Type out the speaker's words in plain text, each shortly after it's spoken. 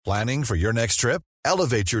Planning for your next trip?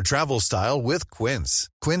 Elevate your travel style with Quince.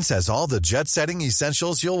 Quince has all the jet-setting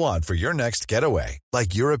essentials you'll want for your next getaway,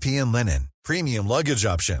 like European linen, premium luggage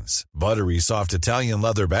options, buttery soft Italian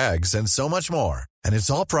leather bags, and so much more. And it's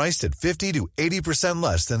all priced at 50 to 80%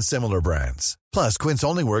 less than similar brands. Plus, Quince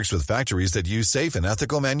only works with factories that use safe and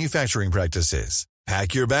ethical manufacturing practices.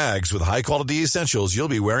 Pack your bags with high-quality essentials you'll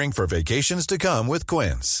be wearing for vacations to come with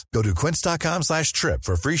Quince. Go to quince.com/trip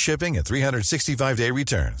for free shipping and 365-day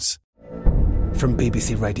returns. From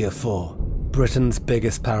BBC Radio 4, Britain's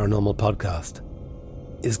biggest paranormal podcast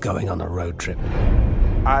is going on a road trip.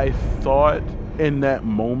 I thought in that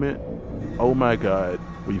moment, oh my God,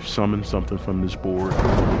 we've summoned something from this board.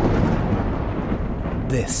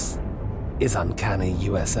 This is Uncanny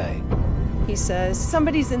USA. He says,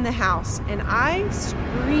 somebody's in the house, and I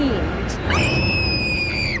screamed.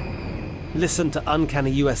 Listen to Uncanny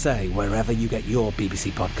USA wherever you get your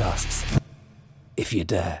BBC podcasts, if you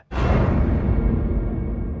dare.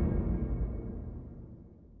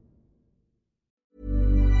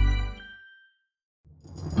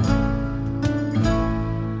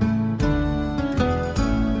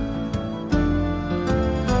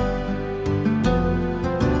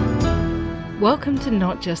 Welcome to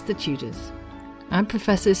Not Just the Tudors. I'm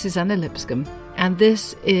Professor Susanna Lipscomb, and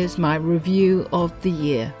this is my review of the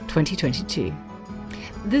year 2022.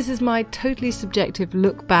 This is my totally subjective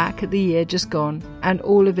look back at the year just gone and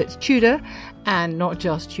all of its Tudor and not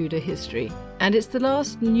just Tudor history. And it's the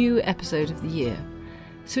last new episode of the year.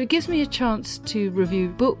 So it gives me a chance to review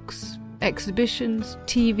books, exhibitions,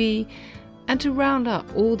 TV, and to round up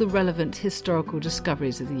all the relevant historical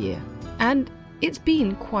discoveries of the year. And it's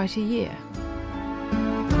been quite a year.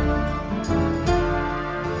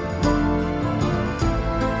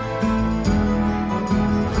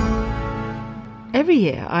 Every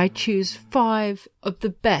year I choose 5 of the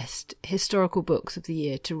best historical books of the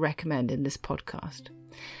year to recommend in this podcast.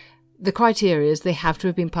 The criteria is they have to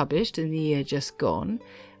have been published in the year just gone,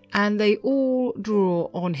 and they all draw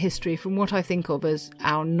on history from what I think of as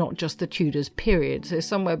our Not Just the Tudors period, so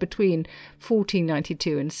somewhere between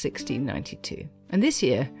 1492 and 1692. And this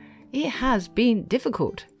year, it has been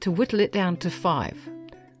difficult to whittle it down to 5.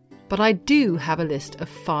 But I do have a list of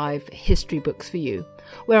 5 history books for you,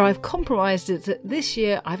 where I've compromised it that this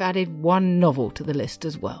year I've added 1 novel to the list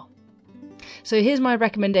as well. So here's my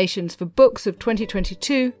recommendations for books of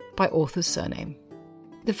 2022 by author's surname.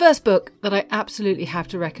 The first book that I absolutely have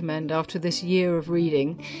to recommend after this year of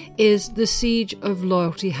reading is The Siege of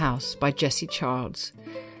Loyalty House by Jessie Childs.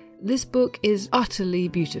 This book is utterly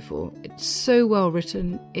beautiful. It's so well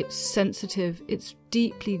written, it's sensitive, it's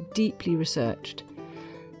deeply, deeply researched.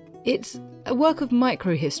 It's a work of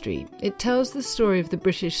microhistory. It tells the story of the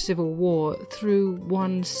British Civil War through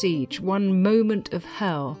one siege, one moment of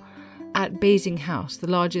hell at Basing House, the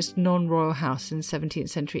largest non-royal house in 17th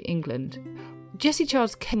century England. Jessie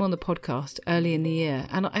Childs came on the podcast early in the year,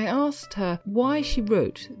 and I asked her why she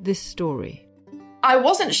wrote this story. I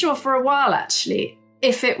wasn't sure for a while, actually,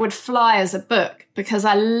 if it would fly as a book, because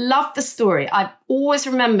I loved the story. I've always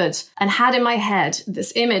remembered and had in my head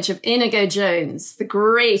this image of Inigo Jones, the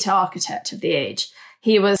great architect of the age.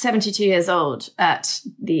 He was 72 years old at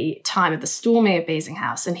the time of the storming of Basing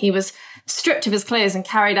House, and he was stripped of his clothes and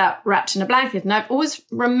carried out wrapped in a blanket. And I've always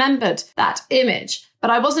remembered that image, but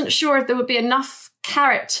I wasn't sure if there would be enough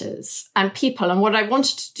characters and people. And what I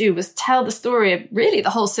wanted to do was tell the story of really the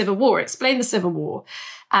whole Civil War, explain the Civil War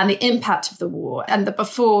and the impact of the war and the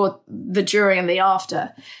before, the during and the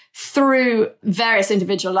after through various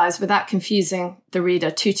individual lives without confusing the reader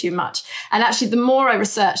too much. And actually, the more I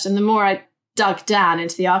researched and the more I dug down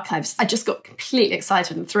into the archives, I just got completely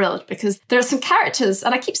excited and thrilled because there are some characters,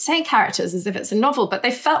 and I keep saying characters as if it's a novel, but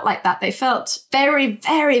they felt like that. They felt very,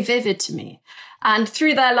 very vivid to me. And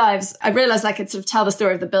through their lives, I realized I could sort of tell the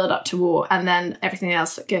story of the build-up to war and then everything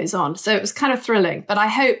else that goes on. So it was kind of thrilling. But I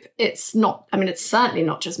hope it's not, it's certainly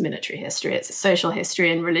not just military history. It's social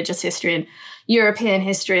history and religious history and European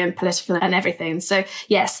history and political and everything. So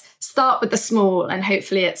yes, start with the small and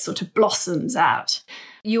hopefully it sort of blossoms out.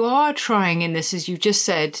 You are trying in this, as you've just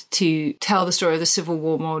said, to tell the story of the Civil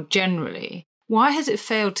War more generally. Why has it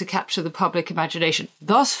failed to capture the public imagination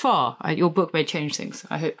thus far? Your book may change things,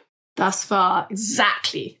 I hope. Thus far,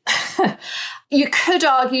 exactly. You could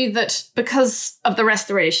argue that because of the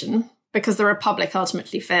Restoration, because the Republic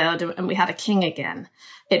ultimately failed and we had a king again,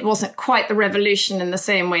 it wasn't quite the revolution in the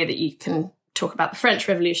same way that you can talk about the French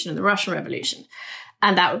Revolution and the Russian Revolution.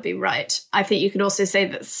 And that would be right. I think you could also say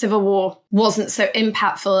that the Civil War wasn't so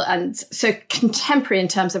impactful and so contemporary in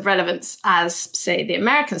terms of relevance as, say, the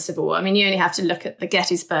American Civil War. You only have to look at the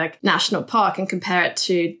Gettysburg National Park and compare it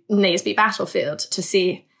to Naseby Battlefield to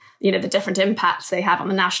see the different impacts they have on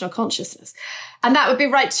the national consciousness. And that would be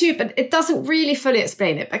right too, but it doesn't really fully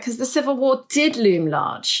explain it because the Civil War did loom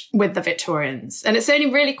large with the Victorians. And it's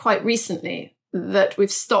only really quite recently that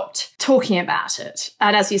we've stopped talking about it.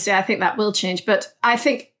 And as you say, I think that will change. But I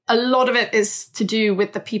think a lot of it is to do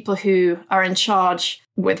with the people who are in charge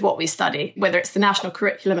with what we study, whether it's the national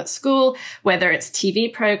curriculum at school, whether it's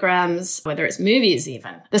TV programs, whether it's movies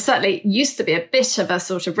even. There certainly used to be a bit of a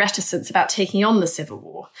sort of reticence about taking on the Civil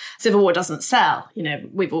War. Civil War doesn't sell,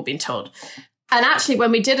 we've all been told. And actually,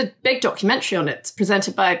 when we did a big documentary on it,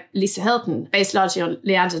 presented by Lisa Hilton, based largely on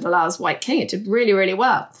Leander de Lisle's White King, it did really, really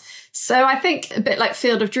well. So I think a bit like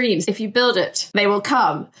Field of Dreams, if you build it, they will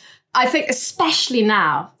come. I think especially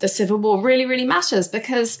now, the Civil War really, really matters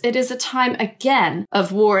because it is a time again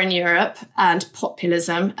of war in Europe and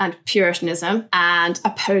populism and Puritanism and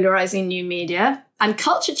a polarizing new media and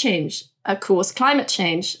culture change, of course, climate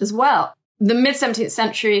change as well. The mid-17th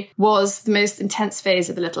century was the most intense phase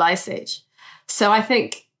of the Little Ice Age. So I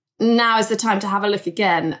think now is the time to have a look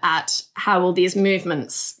again at how all these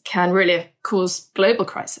movements can really cause global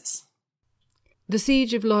crisis. The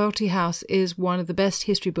Siege of Loyalty House is one of the best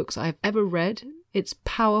history books I've ever read. It's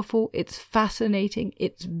powerful, it's fascinating,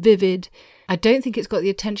 it's vivid. I don't think it's got the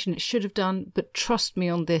attention it should have done, but trust me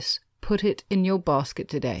on this, put it in your basket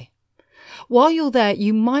today. While you're there,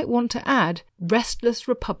 you might want to add Restless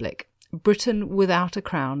Republic, Britain Without a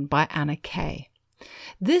Crown by Anna Kay.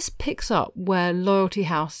 This picks up where Loyalty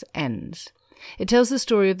House ends. It tells the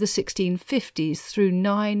story of the 1650s through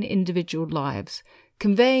 9 individual lives,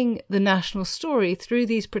 conveying the national story through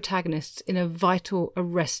these protagonists in a vital,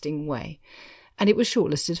 arresting way. And it was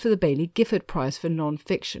shortlisted for the Baillie Gifford Prize for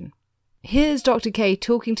Non-Fiction. Here's Dr. Kay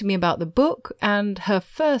talking to me about the book and her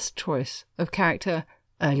first choice of character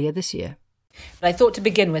earlier this year. But I thought to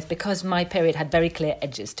begin with, because my period had very clear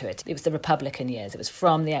edges to it, it was the Republican years. It was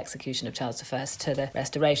from the execution of Charles I to the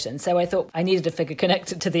Restoration. So I thought I needed a figure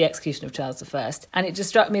connected to the execution of Charles I. And it just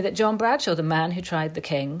struck me that John Bradshaw, the man who tried the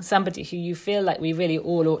king, somebody who you feel like we really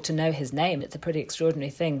all ought to know his name. It's a pretty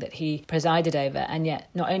extraordinary thing that he presided over. And yet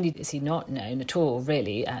not only is he not known at all,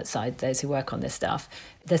 really, outside those who work on this stuff,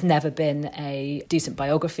 there's never been a decent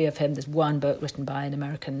biography of him. There's one book written by an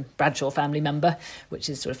American Bradshaw family member, which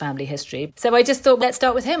is sort of family history. So I just thought, let's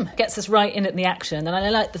start with him. Gets us right in at the action. And I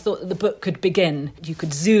like the thought that the book could begin. You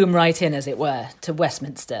could zoom right in, as it were, to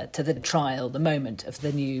Westminster, to the trial, the moment of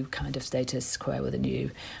the new kind of status quo or the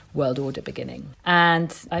new world order beginning.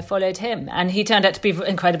 And I followed him. And he turned out to be an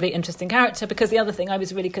incredibly interesting character because the other thing I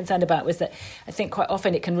was really concerned about was that I think quite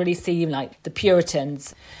often it can really seem like the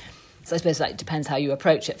Puritans. So I suppose it depends how you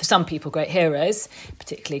approach it. For some people, great heroes,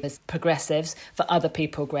 particularly as progressives. For other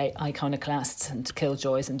people, great iconoclasts and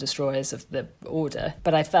killjoys and destroyers of the order.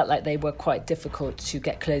 But I felt like they were quite difficult to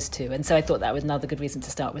get close to. And so I thought that was another good reason to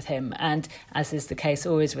start with him. And as is the case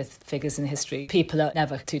always with figures in history, people are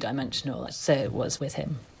never two-dimensional. So it was with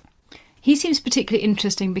him. He seems particularly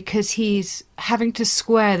interesting because he's having to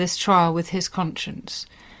square this trial with his conscience.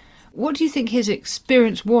 What do you think his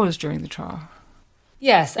experience was during the trial?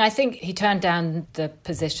 Yes, I think he turned down the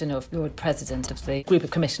position of Lord President of the group of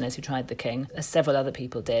commissioners who tried the king, as several other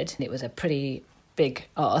people did. It was a pretty big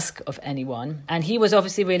ask of anyone. And he was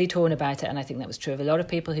obviously really torn about it, and I think that was true of a lot of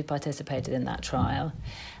people who participated in that trial.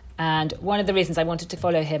 And one of the reasons I wanted to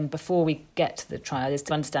follow him before we get to the trial is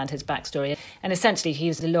to understand his backstory. And essentially, he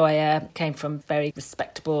was a lawyer, came from very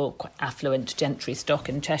respectable, quite affluent gentry stock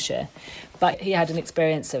in Cheshire. But he had an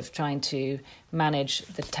experience of trying to manage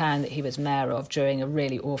the town that he was mayor of during a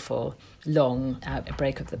really awful, long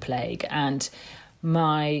outbreak of the plague. And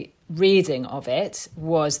my reading of it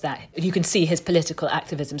was that you can see his political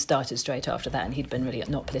activism started straight after that, and he'd been really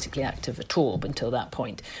not politically active at all until that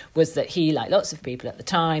point, was that he, like lots of people at the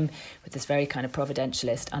time, with this very kind of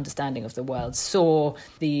providentialist understanding of the world, saw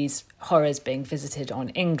these horrors being visited on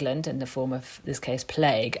England in the form of, this case,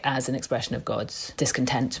 plague, as an expression of God's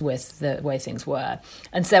discontent with the way things were.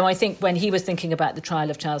 And so I think when he was thinking about the trial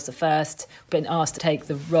of Charles I, been asked to take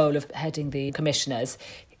the role of heading the commissioners,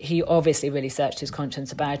 he obviously really searched his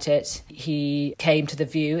conscience about it. He came to the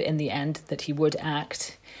view in the end that he would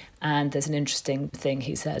act. And there's an interesting thing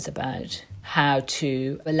he says about how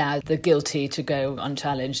to allow the guilty to go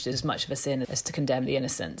unchallenged is as much of a sin as to condemn the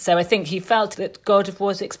innocent. So I think he felt that God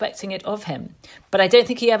was expecting it of him. But I don't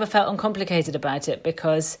think he ever felt uncomplicated about it,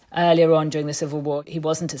 because earlier on during the Civil War, he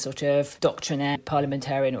wasn't a sort of doctrinaire,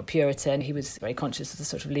 parliamentarian or Puritan. He was very conscious of the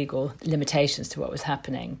sort of legal limitations to what was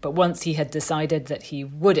happening. But once he had decided that he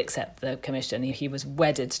would accept the commission, he was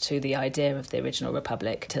wedded to the idea of the original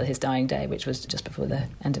republic till his dying day, which was just before the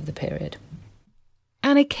end of the period.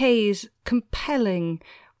 Anna Kay's compelling,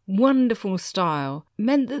 wonderful style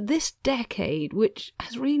meant that this decade, which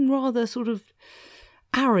has been rather sort of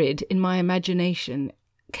arid in my imagination,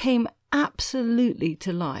 came absolutely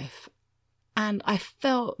to life. And I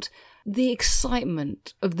felt the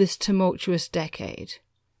excitement of this tumultuous decade.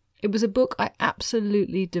 It was a book I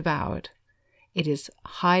absolutely devoured. It is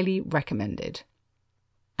highly recommended.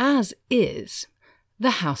 As is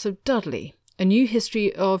The House of Dudley, A New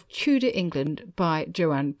History of Tudor England by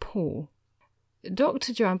Joanne Paul.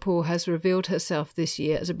 Dr. Joanne Paul has revealed herself this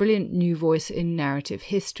year as a brilliant new voice in narrative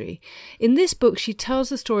history. In this book, she tells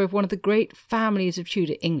the story of one of the great families of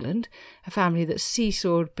Tudor England, a family that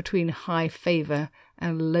seesawed between high favour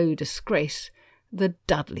and low disgrace, the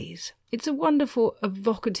Dudleys. It's a wonderful,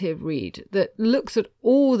 evocative read that looks at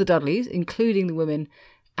all the Dudleys, including the women,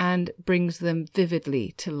 and brings them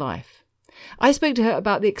vividly to life. I spoke to her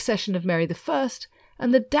about the accession of Mary I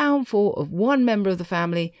and the downfall of one member of the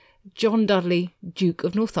family, John Dudley, Duke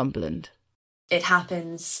of Northumberland. It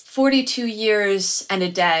happens 42 years and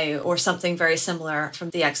a day, or something very similar,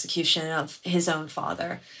 from the execution of his own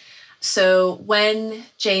father. So when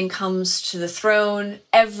Jane comes to the throne,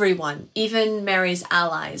 everyone, even Mary's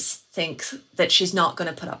allies, think that she's not going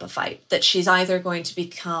to put up a fight, that she's either going to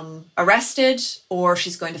become arrested or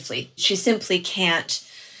she's going to flee. She simply can't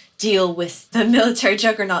deal with the military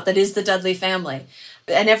juggernaut that is the Dudley family.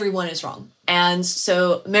 And everyone is wrong. And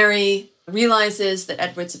so Mary realizes that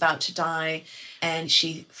Edward's about to die, and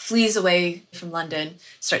she flees away from London,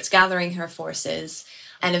 starts gathering her forces,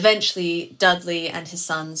 and eventually Dudley and his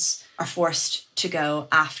sons are forced to go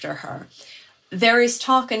after her. There is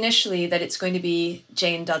talk initially that it's going to be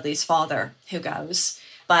Jane Dudley's father who goes,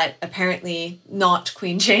 but apparently not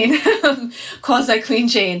Queen Jane. Quasi-Queen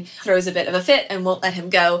Jane throws a bit of a fit and won't let him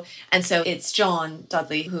go, and so it's John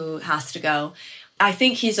Dudley who has to go. I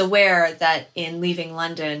think he's aware that in leaving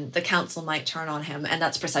London, the council might turn on him, and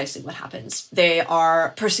that's precisely what happens. They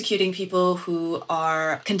are persecuting people who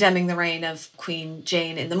are condemning the reign of Queen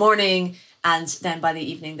Jane in the morning, and then by the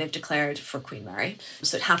evening they've declared for Queen Mary.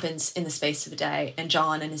 So it happens in the space of a day, and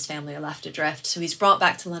John and his family are left adrift. So he's brought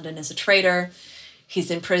back to London as a traitor,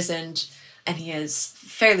 he's imprisoned, and he is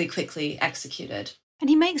fairly quickly executed.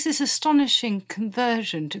 And he makes this astonishing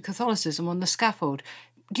conversion to Catholicism on the scaffold.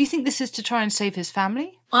 Do you think this is to try and save his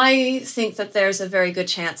family? I think that there's a very good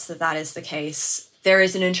chance that that is the case. There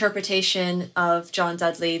is an interpretation of John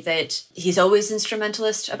Dudley that he's always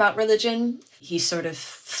instrumentalist about religion. He sort of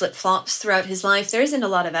flip-flops throughout his life. There isn't a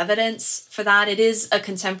lot of evidence for that. It is a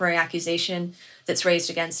contemporary accusation that's raised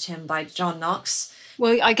against him by John Knox.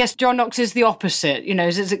 Well, I guess John Knox is the opposite,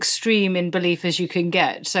 is as extreme in belief as you can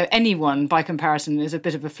get. So anyone, by comparison, is a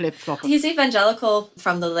bit of a flip-flopper. He's evangelical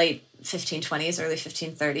from the late 1520s, early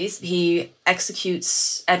 1530s. He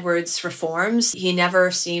executes Edward's reforms. He never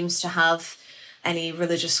seems to have any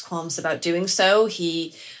religious qualms about doing so.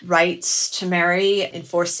 He writes to Mary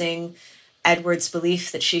enforcing Edward's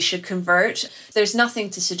belief that she should convert. There's nothing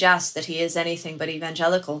to suggest that he is anything but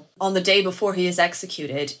evangelical. On the day before he is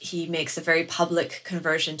executed, he makes a very public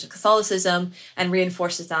conversion to Catholicism and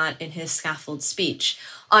reinforces that in his scaffold speech.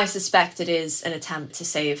 I suspect it is an attempt to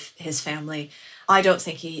save his family. I don't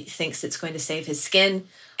think he thinks it's going to save his skin,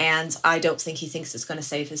 and I don't think he thinks it's going to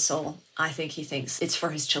save his soul. I think he thinks it's for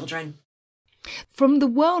his children. From the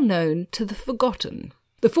well-known to the forgotten.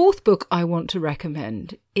 The fourth book I want to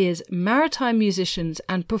recommend is Maritime Musicians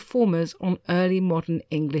and Performers on Early Modern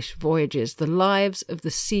English Voyages, The Lives of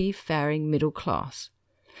the Seafaring Middle Class.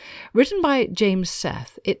 Written by James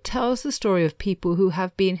Seth, it tells the story of people who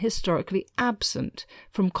have been historically absent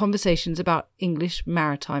from conversations about English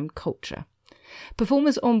maritime culture.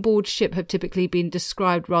 Performers on board ship have typically been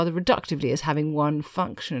described rather reductively as having one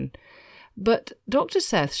function, but Dr.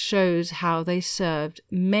 Seth shows how they served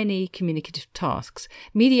many communicative tasks,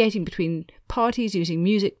 mediating between parties using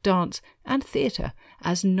music, dance, and theatre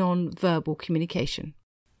as non-verbal communication.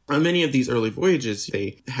 On many of these early voyages,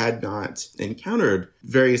 they had not encountered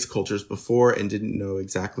various cultures before and didn't know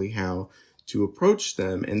exactly how to approach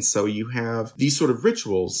them. And so you have these sort of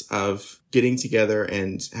rituals of getting together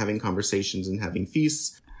and having conversations and having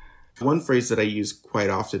feasts. One phrase that I use quite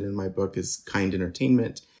often in my book is kind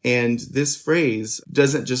entertainment. And this phrase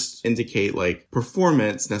doesn't just indicate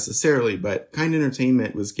performance necessarily, but kind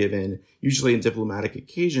entertainment was given usually in diplomatic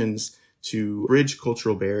occasions to bridge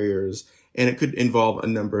cultural barriers And it could involve a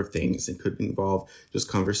number of things. It could involve just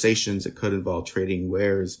conversations. It could involve trading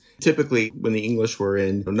wares. Typically, when the English were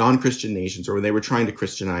in non-Christian nations, or when they were trying to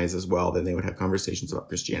Christianize as well, then they would have conversations about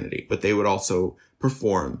Christianity. But they would also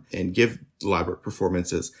perform and give elaborate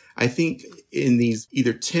performances. I think in these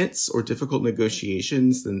either tense or difficult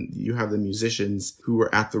negotiations, then you have the musicians who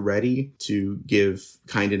were at the ready to give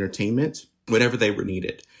kind entertainment whenever they were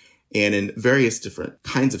needed, and in various different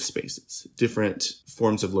kinds of spaces, different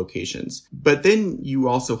forms of locations. But then you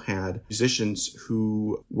also had musicians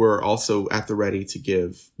who were also at the ready to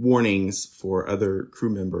give warnings for other crew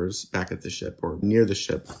members back at the ship or near the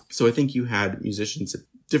ship. So I think you had musicians at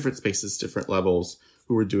different spaces, different levels,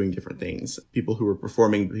 who were doing different things. People who were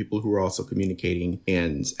performing, people who were also communicating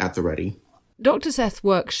and at the ready. Dr. Seth's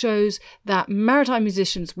work shows that maritime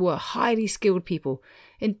musicians were highly skilled people,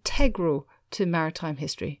 integral to maritime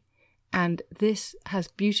history, and this has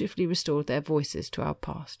beautifully restored their voices to our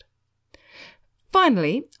past.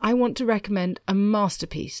 Finally, I want to recommend a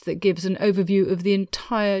masterpiece that gives an overview of the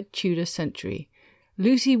entire Tudor century,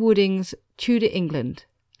 Lucy Wooding's Tudor England,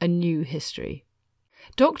 A New History.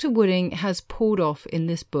 Dr. Wooding has pulled off in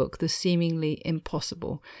this book the seemingly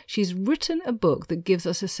impossible. She's written a book that gives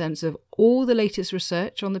us a sense of all the latest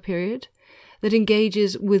research on the period, that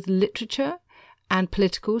engages with literature and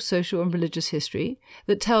political, social and religious history,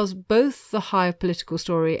 that tells both the high political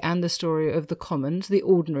story and the story of the commons, the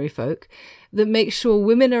ordinary folk, that makes sure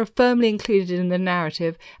women are firmly included in the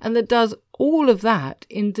narrative, and that does all of that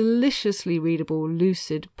in deliciously readable,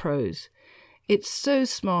 lucid prose. It's so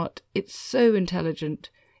smart, it's so intelligent,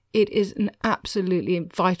 it is an absolutely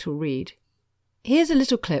vital read. Here's a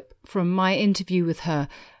little clip from my interview with her.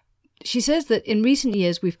 She says that in recent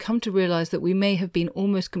years we've come to realise that we may have been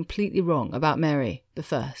almost completely wrong about Mary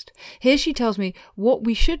I. Here she tells me what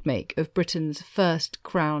we should make of Britain's first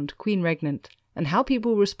crowned Queen Regnant and how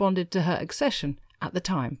people responded to her accession at the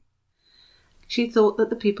time. She thought that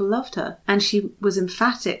the people loved her, and she was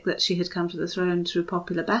emphatic that she had come to the throne through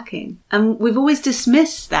popular backing. And we've always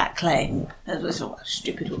dismissed that claim as a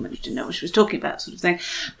stupid woman who didn't know what she was talking about, sort of thing.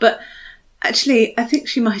 But actually, I think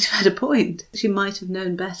she might have had a point. She might have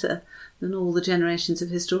known better than all the generations of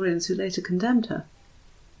historians who later condemned her.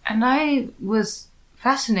 And I was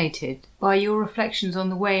fascinated by your reflections on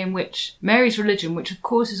the way in which Mary's religion, which of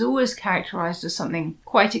course is always characterised as something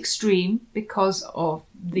quite extreme because of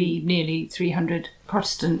the nearly 300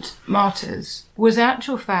 Protestant martyrs, was in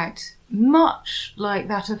actual fact much like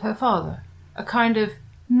that of her father, a kind of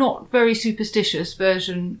not very superstitious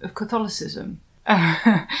version of Catholicism,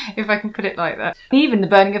 if I can put it like that. Even the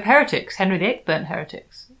burning of heretics. Henry VIII burnt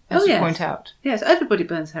heretics, as you point out. Yes, everybody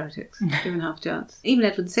burns heretics, given half a chance. Even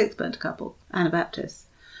Edward VI burnt a couple, Anabaptists.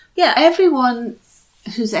 Yeah, everyone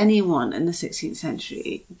who's anyone in the 16th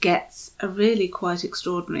century gets a really quite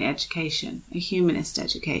extraordinary education, a humanist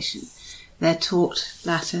education. They're taught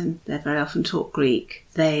Latin, they're very often taught Greek,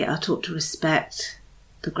 they are taught to respect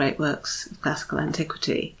the great works of classical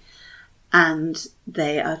antiquity, and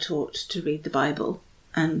they are taught to read the Bible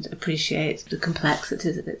and appreciate the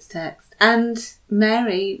complexities of its text. And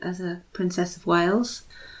Mary, as a Princess of Wales,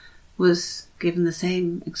 was given the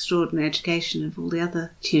same extraordinary education of all the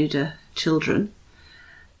other Tudor children.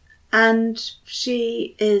 And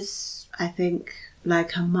she is, I think,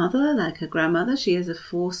 like her mother, like her grandmother, she is a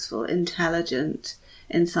forceful, intelligent,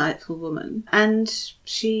 insightful woman. And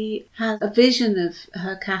she has a vision of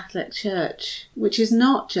her Catholic Church, which is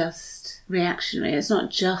not just reactionary, it's not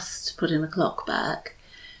just putting the clock back.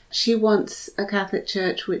 She wants a Catholic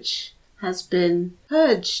Church which has been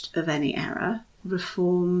purged of any error,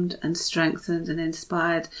 reformed and strengthened and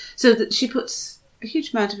inspired, so that she puts a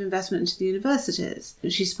huge amount of investment into the universities.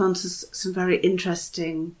 She sponsors some very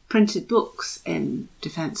interesting printed books in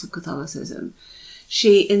defence of Catholicism.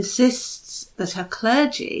 She insists that her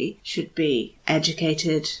clergy should be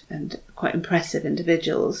educated and quite impressive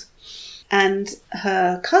individuals. And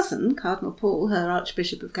her cousin, Cardinal Pole, her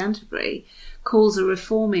Archbishop of Canterbury, calls a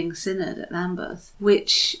reforming synod at Lambeth,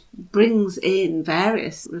 which brings in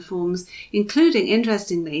various reforms, including,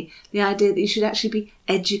 interestingly, the idea that you should actually be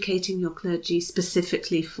educating your clergy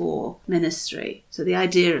specifically for ministry. So the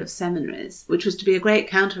idea of seminaries, which was to be a great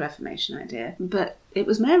counter-Reformation idea, but it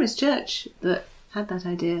was Mary's Church that had that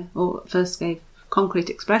idea, or first gave concrete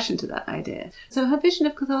expression to that idea. So her vision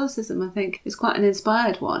of Catholicism, I think, is quite an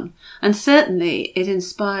inspired one. And certainly it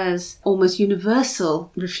inspires almost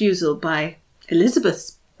universal refusal by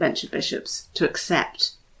Elizabeth's bench of bishops to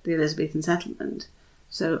accept the Elizabethan settlement.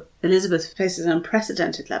 So Elizabeth faces an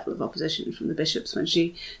unprecedented level of opposition from the bishops when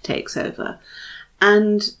she takes over.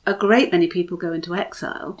 And a great many people go into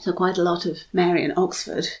exile. So quite a lot of Mary and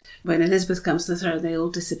Oxford. When Elizabeth comes to the throne, they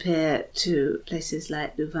all disappear to places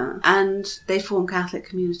like Louvain. And they form Catholic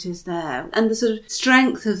communities there. And the sort of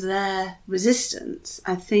strength of their resistance,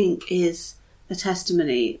 I think, is a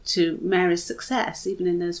testimony to Mary's success, even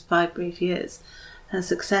in those 5 brief years. Her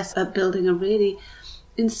success at building a really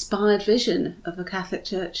inspired vision of a Catholic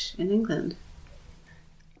Church in England.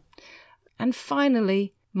 And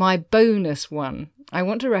finally, my bonus one. I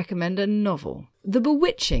want to recommend a novel. The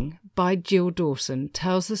Bewitching by Jill Dawson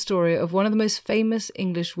tells the story of one of the most famous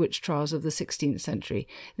English witch trials of the 16th century,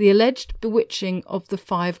 the alleged bewitching of the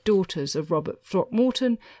 5 daughters of Robert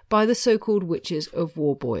Throckmorton by the so-called witches of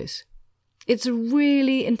Warboys. It's a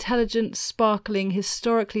really intelligent, sparkling,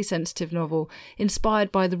 historically sensitive novel inspired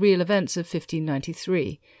by the real events of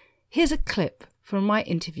 1593. Here's a clip from my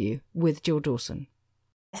interview with Jill Dawson.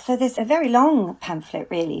 So there's a very long pamphlet,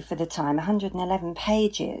 really, for the time, 111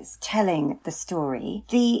 pages, telling the story.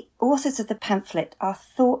 The authors of the pamphlet are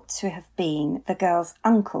thought to have been the girls'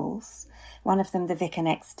 uncles, one of them the vicar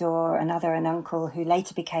next door, another an uncle who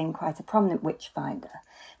later became quite a prominent witch finder,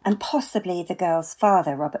 and possibly the girl's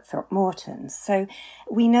father, Robert Throckmorton. So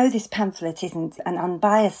we know this pamphlet isn't an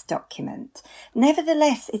unbiased document.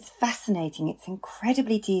 Nevertheless, it's fascinating. It's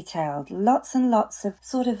incredibly detailed. Lots and lots of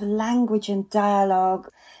sort of language and dialogue.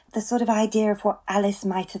 The sort of idea of what Alice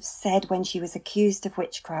might have said when she was accused of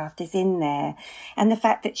witchcraft is in there. And the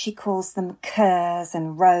fact that she calls them curs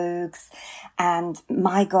and rogues and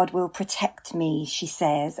my God will protect me, she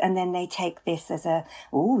says. And then they take this as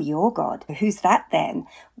oh, your God. Who's that then?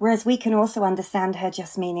 Whereas we can also understand her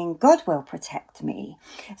just meaning God will protect me.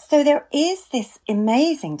 So there is this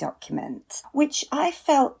amazing document, which I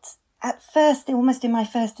felt at first, almost in my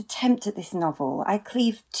first attempt at this novel, I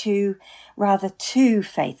cleaved to rather too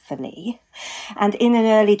faithfully. And in an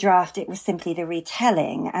early draft, it was simply the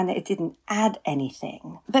retelling and it didn't add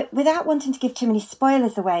anything. But without wanting to give too many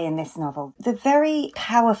spoilers away in this novel, the very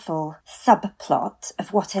powerful subplot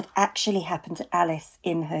of what had actually happened to Alice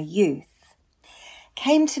in her youth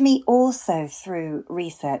came to me also through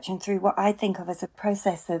research and through what I think of as a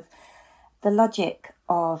process of the logic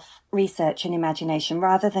of research and imagination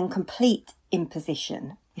rather than complete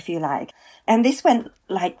imposition, if you like. And this went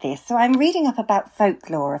like this. So I'm reading up about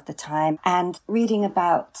folklore of the time and reading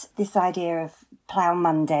about this idea of Plough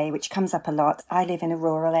Monday, which comes up a lot. I live in a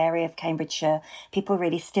rural area of Cambridgeshire. People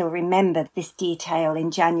really still remember this detail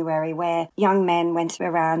in January where young men went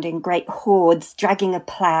around in great hordes, dragging a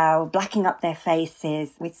plough, blacking up their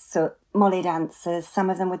faces with soot. Molly dancers, some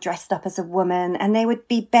of them were dressed up as a woman, and they would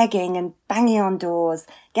be begging and banging on doors,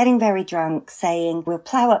 getting very drunk, saying, we'll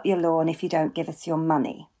plough up your lawn if you don't give us your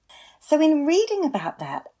money. So in reading about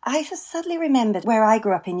that, I suddenly remembered where I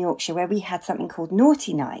grew up in Yorkshire, where we had something called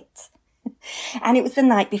Naughty Night. And it was the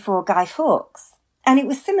night before Guy Fawkes. And it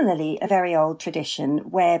was similarly a very old tradition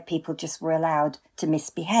where people just were allowed to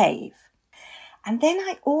misbehave. And then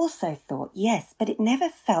I also thought, yes, but it never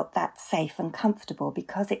felt that safe and comfortable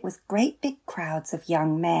because it was great big crowds of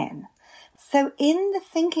young men. So in the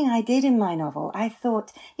thinking I did in my novel, I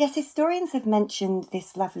thought, yes, historians have mentioned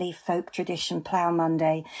this lovely folk tradition, Plough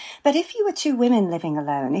Monday, but if you were 2 women living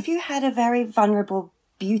alone, if you had a very vulnerable,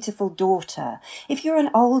 beautiful daughter, if you're an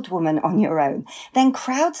old woman on your own, then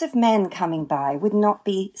crowds of men coming by would not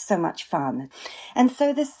be so much fun. And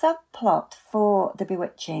so the subplot for The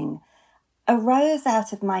Bewitching arose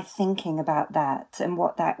out of my thinking about that and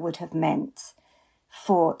what that would have meant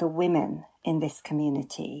for the women in this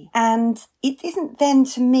community. And it isn't then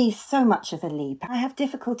to me so much of a leap. I have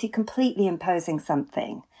difficulty completely imposing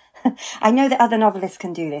something. I know that other novelists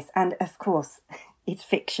can do this, and of course it's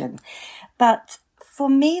fiction. But for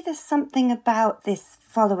me, there's something about this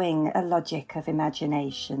following a logic of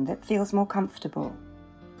imagination that feels more comfortable.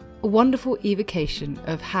 A wonderful evocation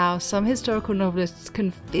of how some historical novelists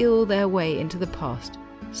can feel their way into the past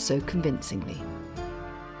so convincingly.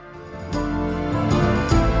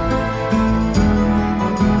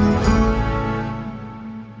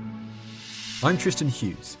 I'm Tristan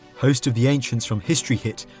Hughes, host of The Ancients from History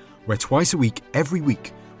Hit, where twice a week, every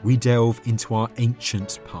week, we delve into our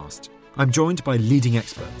ancient past. I'm joined by leading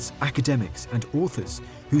experts, academics and authors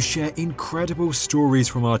who share incredible stories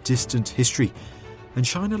from our distant history and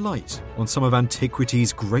shine a light on some of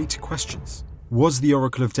antiquity's great questions. Was the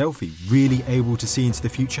Oracle of Delphi really able to see into the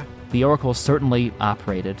future? The Oracle certainly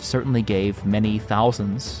operated, certainly gave many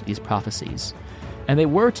thousands these prophecies, and they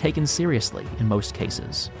were taken seriously in most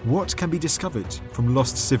cases. What can be discovered from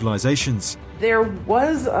lost civilizations? There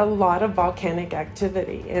was a lot of volcanic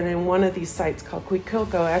activity, and in one of these sites called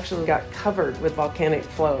Quiquilco actually got covered with volcanic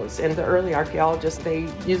flows. And the early archaeologists, they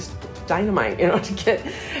used dynamite, to get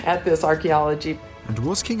at this archaeology. And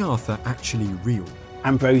was King Arthur actually real?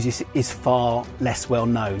 Ambrosius is far less well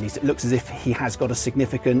known. It looks as if he has got a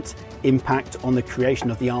significant impact on the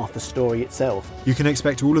creation of the Arthur story itself. You can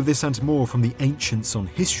expect all of this and more from the Ancients on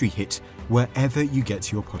History Hit, wherever you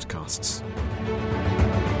get your podcasts.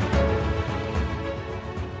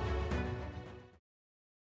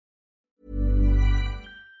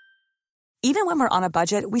 Even when we're on a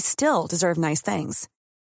budget, we still deserve nice things.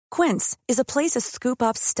 Quince is a place to scoop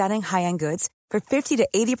up stunning high-end goods for 50 to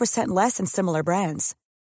 80% less than similar brands.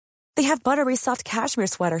 They have buttery soft cashmere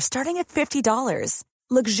sweaters starting at $50,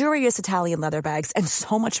 luxurious Italian leather bags, and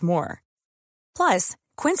so much more. Plus,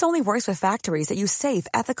 Quince only works with factories that use safe,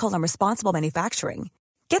 ethical, and responsible manufacturing.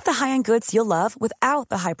 Get the high-end goods you'll love without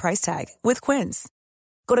the high price tag with Quince.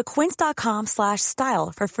 Go to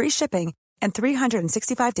quince.com/style for free shipping and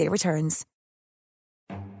 365-day returns.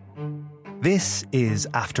 This is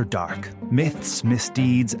After Dark, myths,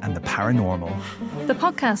 misdeeds, and the paranormal. The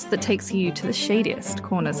podcast that takes you to the shadiest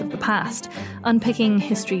corners of the past, unpicking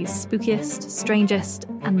history's spookiest, strangest,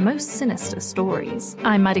 and most sinister stories.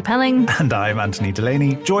 I'm Maddie Pelling. And I'm Anthony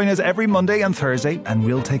Delaney. Join us every Monday and Thursday, and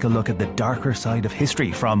we'll take a look at the darker side of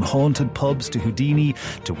history, from haunted pubs to Houdini,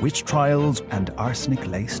 to witch trials and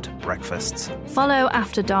arsenic-laced breakfasts. Follow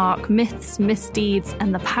After Dark, myths, misdeeds,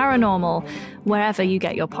 and the paranormal wherever you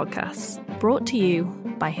get your podcasts. Brought to you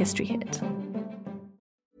by History Hit.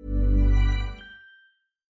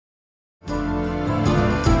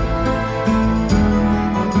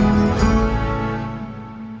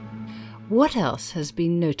 What else has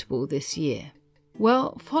been notable this year?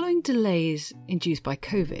 Well, following delays induced by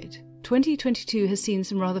COVID, 2022 has seen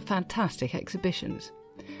some rather fantastic exhibitions.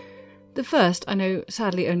 The first, I know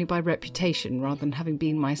sadly only by reputation rather than having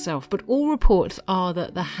been myself, but all reports are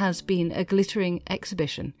that there has been a glittering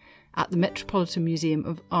exhibition at the Metropolitan Museum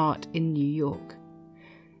of Art in New York.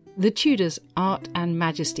 The Tudors' Art and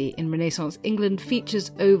Majesty in Renaissance England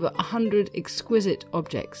features over 100 exquisite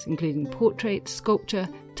objects, including portraits, sculpture,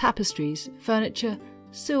 tapestries, furniture,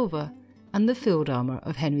 silver, and the field armour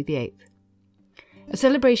of Henry VIII. A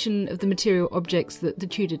celebration of the material objects that the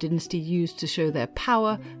Tudor dynasty used to show their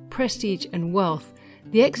power, prestige, and wealth,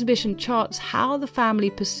 the exhibition charts how the family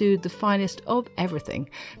pursued the finest of everything,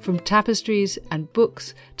 from tapestries and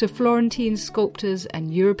books to Florentine sculptors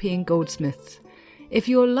and European goldsmiths. If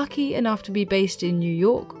you're lucky enough to be based in New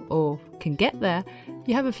York, or can get there,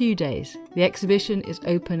 you have a few days. The exhibition is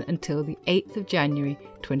open until the 8th of January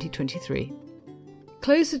 2023.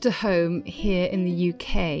 Closer to home, here in the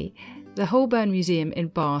UK, the Holborn Museum in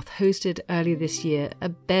Bath hosted earlier this year a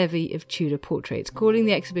bevy of Tudor portraits, calling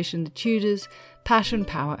the exhibition The Tudors, Passion,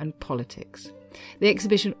 Power and Politics. The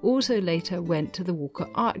exhibition also later went to the Walker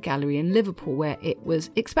Art Gallery in Liverpool, where it was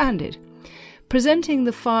expanded. Presenting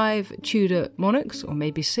the 5 Tudor monarchs, or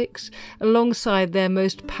maybe 6, alongside their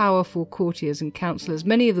most powerful courtiers and councillors,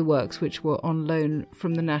 many of the works which were on loan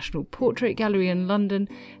from the National Portrait Gallery in London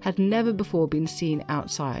had never before been seen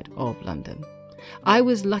outside of London. I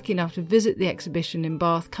was lucky enough to visit the exhibition in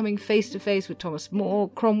Bath, coming face to face with Thomas More,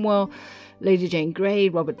 Cromwell, Lady Jane Grey,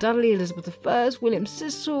 Robert Dudley, Elizabeth I, William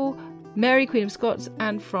Cecil, Mary Queen of Scots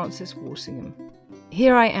and Francis Walsingham.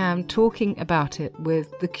 Here I am talking about it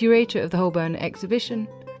with the curator of the Holborn exhibition,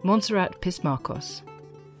 Montserrat Pismarcos.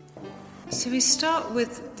 So we start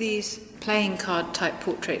with these playing card type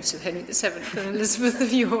portraits of Henry VII and Elizabeth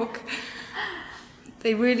of York.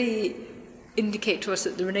 They really indicate to us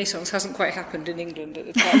that the Renaissance hasn't quite happened in England at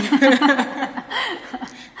the time.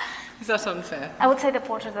 Is that unfair? I would say the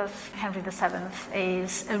portrait of Henry VII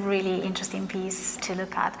is a really interesting piece to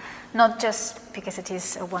look at, not just because it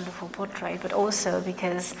is a wonderful portrait, but also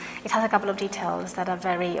because it has a couple of details that are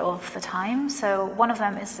very of the time. So one of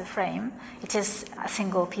them is the frame. It is a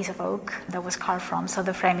single piece of oak that was carved from, so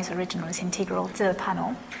the frame is original, it's integral to the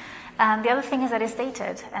panel. And the other thing is that it's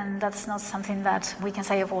dated, and that's not something that we can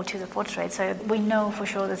say of all Tudor portraits. So we know for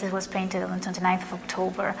sure that this was painted on the 29th of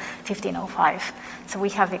October, 1505. So we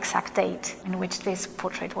have the exact date in which this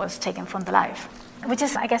portrait was taken from the life. Which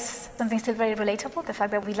is, I guess, something still very relatable, the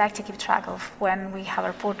fact that we like to keep track of when we have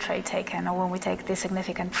our portrait taken or when we take this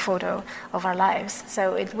significant photo of our lives.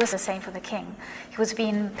 So it was the same for the king. He was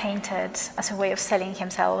being painted as a way of selling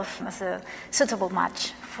himself as a suitable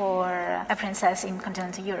match for a princess in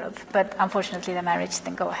continental Europe. But unfortunately, the marriage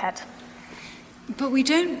didn't go ahead. But we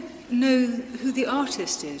don't know who the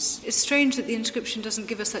artist is. It's strange that the inscription doesn't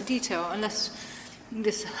give us that detail, unless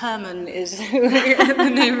this Herman is the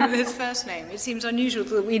name of his first name. It seems unusual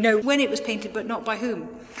that we know when it was painted, but not by whom.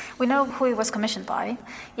 We know who it was commissioned by,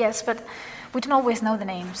 yes, but We don't always know the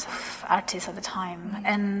names of artists at the time,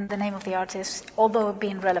 and the name of the artist, although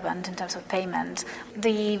being relevant in terms of payment,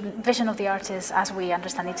 the vision of the artist as we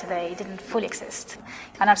understand it today didn't fully exist.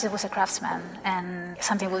 An artist was a craftsman, and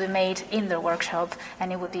something would be made in their workshop,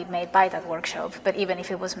 and it would be made by that workshop. But even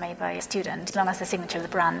if it was made by a student, as long as the signature of the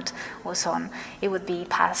brand was on, it would be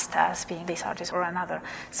passed as being this artist or another.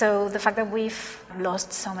 So the fact that we've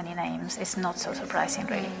lost so many names is not so surprising,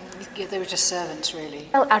 really. They were just servants, really.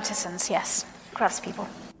 Well, artisans, yes. Craftspeople.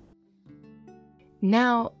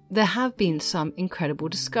 Now, there have been some incredible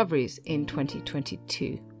discoveries in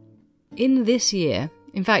 2022. In this year,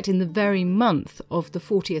 in fact, in the very month of the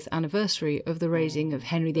 40th anniversary of the raising of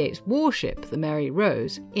Henry VIII's warship, the Mary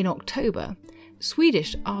Rose, in October,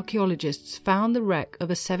 Swedish archaeologists found the wreck of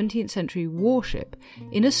a 17th century warship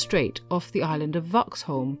in a strait off the island of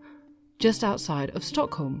Vaxholm, just outside of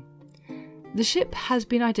Stockholm. The ship has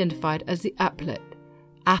been identified as the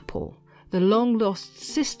Apple, the long-lost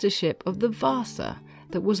sister ship of the Vasa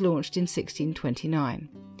that was launched in 1629.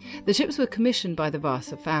 The ships were commissioned by the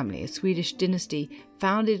Vasa family, a Swedish dynasty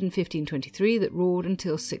founded in 1523 that ruled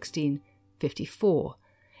until 1654.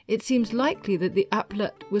 It seems likely that the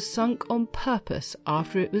Applet was sunk on purpose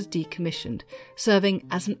after it was decommissioned, serving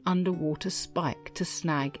as an underwater spike to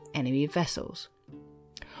snag enemy vessels.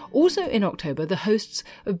 Also in October, the hosts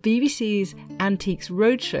of BBC's Antiques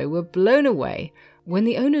Roadshow were blown away when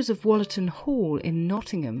the owners of Wollerton Hall in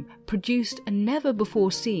Nottingham produced a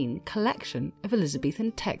never-before-seen collection of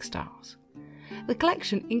Elizabethan textiles. The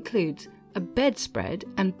collection includes a bedspread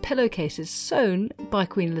and pillowcases sewn by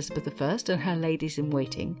Queen Elizabeth I and her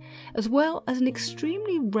ladies-in-waiting, as well as an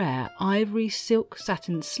extremely rare ivory silk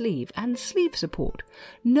satin sleeve and sleeve support.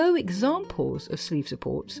 No examples of sleeve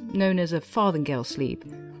supports, known as a farthingale sleeve,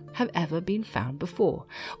 have ever been found before.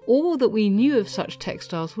 All that we knew of such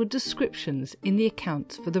textiles were descriptions in the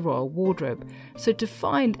accounts for the royal wardrobe, so to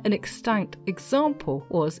find an extant example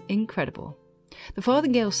was incredible. The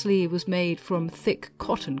farthingale sleeve was made from thick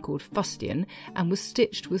cotton called fustian and was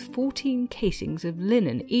stitched with 14 casings of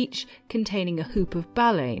linen, each containing a hoop of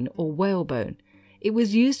baleine or whalebone. It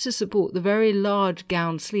was used to support the very large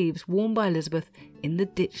gown sleeves worn by Elizabeth in the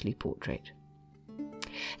Ditchley portrait.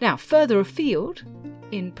 Now, further afield,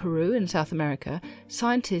 in Peru and South America,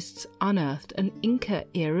 scientists unearthed an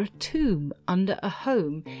Inca-era tomb under a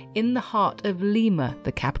home in the heart of Lima,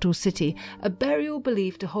 the capital city, a burial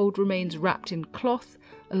believed to hold remains wrapped in cloth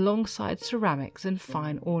alongside ceramics and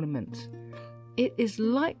fine ornaments. It is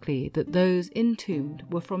likely that those entombed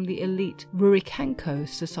were from the elite Rurikanko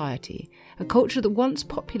society, a culture that once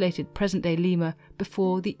populated present-day Lima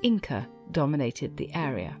before the Inca dominated the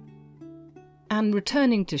area. And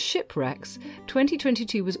returning to shipwrecks,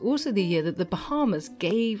 2022 was also the year that the Bahamas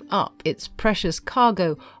gave up its precious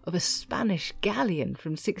cargo of a Spanish galleon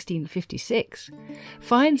from 1656.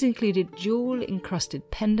 Finds included jewel-encrusted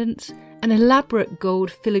pendants, an elaborate gold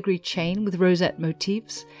filigree chain with rosette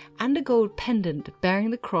motifs, and a gold pendant bearing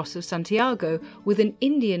the cross of Santiago with an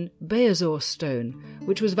Indian Beazor stone,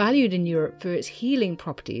 which was valued in Europe for its healing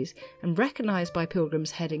properties and recognised by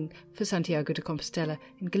pilgrims heading for Santiago de Compostela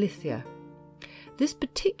in Galicia. This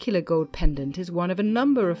particular gold pendant is one of a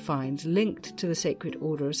number of finds linked to the Sacred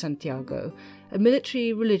Order of Santiago, a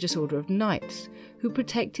military religious order of knights who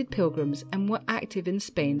protected pilgrims and were active in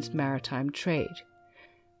Spain's maritime trade.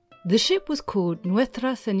 The ship was called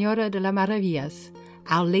Nuestra Señora de las Maravillas,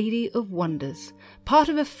 Our Lady of Wonders, part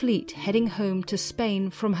of a fleet heading home to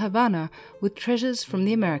Spain from Havana with treasures from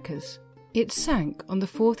the Americas. It sank on the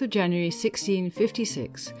 4th of January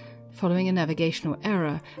 1656, following a navigational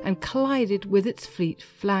error, and collided with its fleet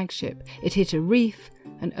flagship. It hit a reef,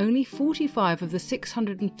 and only 45 of the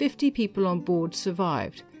 650 people on board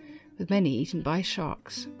survived, with many eaten by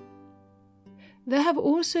sharks. There have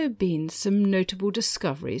also been some notable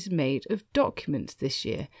discoveries made of documents this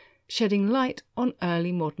year, shedding light on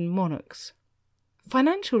early modern monarchs.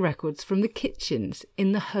 Financial records from the kitchens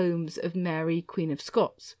in the homes of Mary, Queen of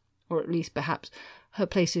Scots, or at least perhaps her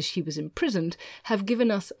place as she was imprisoned, have given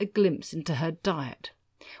us a glimpse into her diet.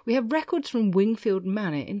 We have records from Wingfield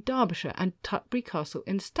Manor in Derbyshire and Tutbury Castle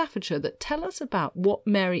in Staffordshire that tell us about what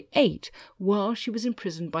Mary ate while she was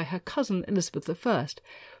imprisoned by her cousin Elizabeth I.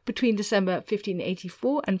 Between December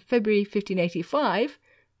 1584 and February 1585,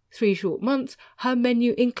 3 short months, her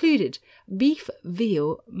menu included beef,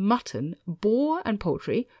 veal, mutton, boar and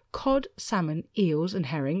poultry, cod, salmon, eels and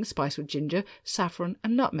herring, spiced with ginger, saffron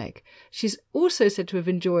and nutmeg. She's also said to have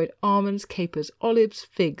enjoyed almonds, capers, olives,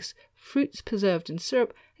 figs, fruits preserved in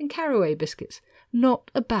syrup and caraway biscuits.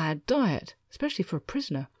 Not a bad diet, especially for a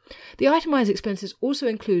prisoner. The itemised expenses also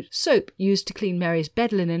include soap used to clean Mary's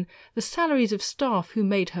bed linen, the salaries of staff who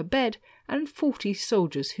made her bed, and 40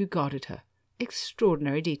 soldiers who guarded her.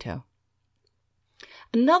 Extraordinary detail.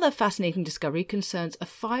 Another fascinating discovery concerns a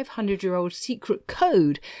 500-year-old secret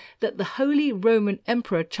code that the Holy Roman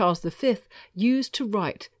Emperor Charles V used to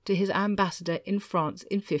write to his ambassador in France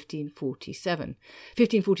in 1547.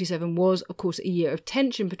 1547 was, of course, a year of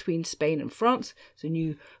tension between Spain and France. There's a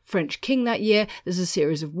new French king that year. There's a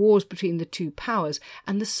series of wars between the two powers.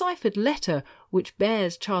 And the ciphered letter, which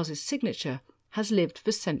bears Charles's signature, has lived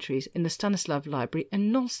for centuries in the Stanislav Library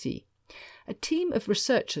in Nancy. A team of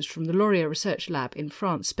researchers from the Laurier Research Lab in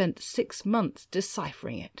France spent 6 months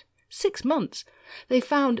deciphering it. 6 months! They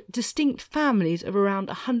found distinct families of around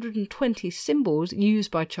 120 symbols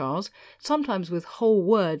used by Charles, sometimes with whole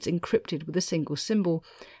words encrypted with a single symbol,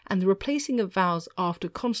 and the replacing of vowels after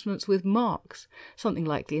consonants with marks, something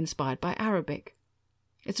likely inspired by Arabic.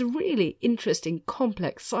 It's a really interesting,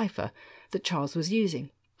 complex cipher that Charles was using.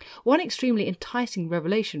 One extremely enticing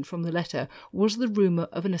revelation from the letter was the rumour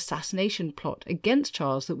of an assassination plot against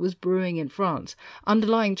Charles that was brewing in France,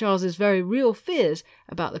 underlying Charles's very real fears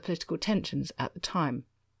about the political tensions at the time.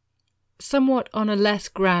 Somewhat on a less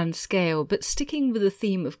grand scale, but sticking with the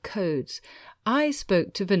theme of codes, I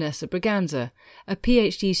spoke to Vanessa Braganza, a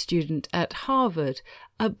PhD student at Harvard,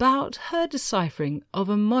 about her deciphering of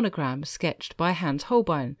a monogram sketched by Hans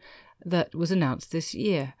Holbein that was announced this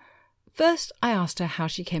year. First, I asked her how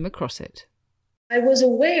she came across it. I was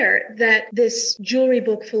aware that this jewellery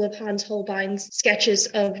book full of Hans Holbein's sketches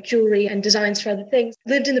of jewellery and designs for other things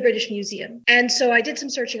lived in the British Museum. And so I did some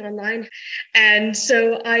searching online. And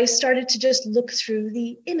so I started to just look through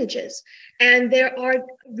the images. And there are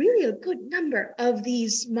really a good number of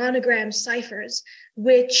these monogram ciphers,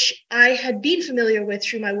 which I had been familiar with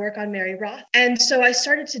through my work on Mary Roth. And so I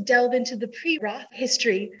started to delve into the pre-Roth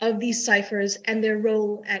history of these ciphers and their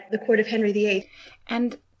role at the court of Henry VIII.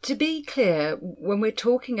 And to be clear, when we're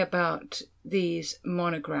talking about these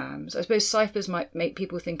monograms, I suppose ciphers might make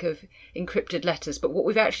people think of encrypted letters, but what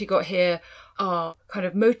we've actually got here are kind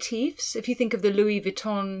of motifs. If you think of the Louis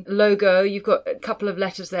Vuitton logo, you've got a couple of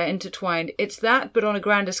letters there intertwined. It's that, but on a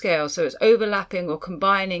grander scale. So it's overlapping or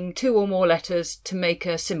combining 2 or more letters to make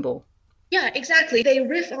a symbol. Yeah, exactly. They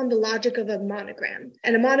riff on the logic of a monogram.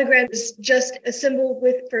 And a monogram is just a symbol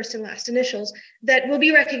with first and last initials that will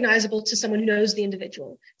be recognizable to someone who knows the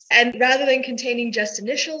individual. And rather than containing just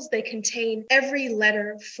initials, they contain every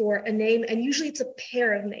letter for a name. And usually it's a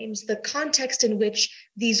pair of names. The context in which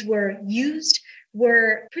these were used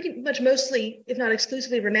were pretty much mostly, if not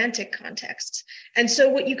exclusively, romantic contexts. And so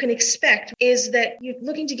what you can expect is that you're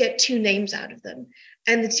looking to get 2 names out of them.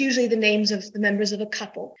 And it's usually the names of the members of a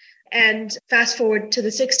couple. And fast forward to the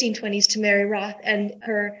 1620s to Mary Roth and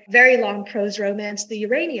her very long prose romance, The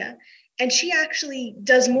Urania. And she actually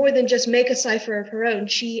does more than just make a cipher of her own.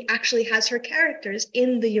 She actually has her characters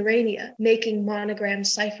in the Urania making monogram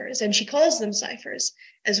ciphers, and she calls them ciphers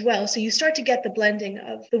as well. So you start to get the blending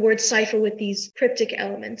of the word cipher with these cryptic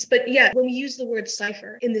elements. But yeah, when we use the word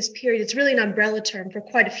cipher in this period, it's really an umbrella term for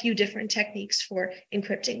quite a few different techniques for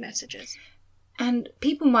encrypting messages. And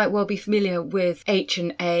people might well be familiar with H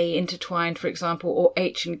and A intertwined, for example, or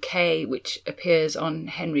H and K, which appears on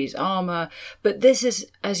Henry's armour. But this is,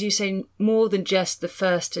 as you say, more than just the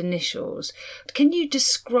first initials. Can you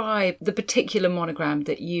describe the particular monogram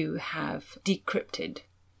that you have decrypted?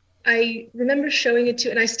 I remember showing it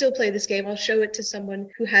to, and I still play this game, I'll show it to someone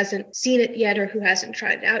who hasn't seen it yet or who hasn't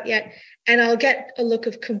tried it out yet, and I'll get a look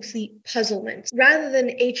of complete puzzlement. Rather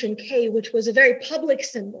than H and K, which was a very public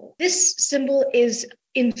symbol, this symbol is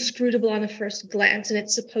inscrutable on a first glance, and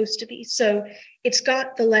it's supposed to be. So it's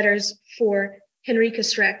got the letters for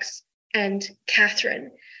Henricus Rex and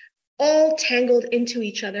Catherine, all tangled into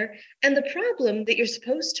each other. And the problem that you're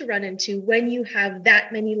supposed to run into when you have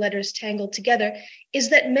that many letters tangled together is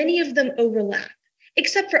that many of them overlap,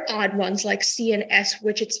 except for odd ones like C and S,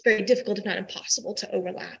 which it's very difficult, if not impossible, to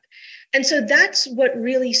overlap. And so that's what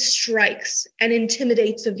really strikes and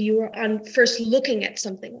intimidates a viewer on first looking at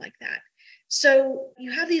something like that. So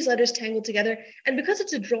you have these letters tangled together, and because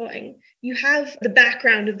it's a drawing, you have the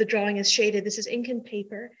background of the drawing is shaded. This is ink and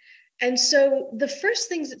paper. And so the first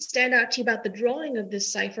things that stand out to you about the drawing of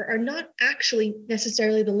this cipher are not actually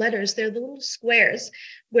necessarily the letters. They're the little squares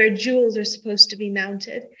where jewels are supposed to be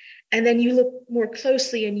mounted. And then you look more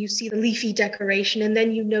closely and you see the leafy decoration. And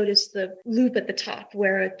then you notice the loop at the top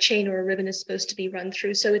where a chain or a ribbon is supposed to be run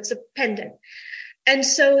through. So it's a pendant. And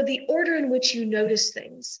so the order in which you notice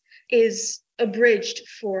things is abridged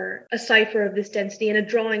for a cipher of this density and a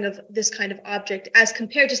drawing of this kind of object as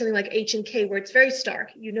compared to something like H and K, where it's very stark.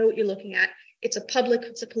 You know what you're looking at. It's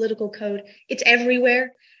it's a political code. It's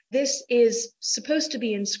everywhere. This is supposed to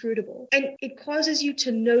be inscrutable, and it causes you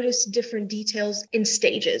to notice different details in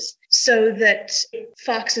stages so that it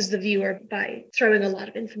foxes the viewer by throwing a lot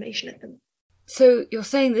of information at them. So you're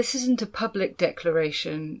saying this isn't a public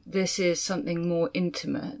declaration, this is something more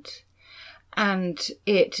intimate. And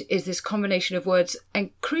it is this combination of words. And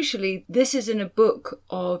crucially, this is in a book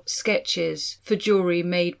of sketches for jewellery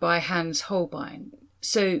made by Hans Holbein.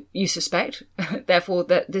 So you suspect, therefore,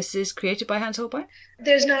 that this is created by Hans Holbein?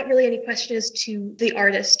 There's not really any question as to the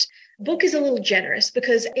artist. Book is a little generous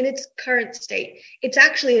because in its current state, it's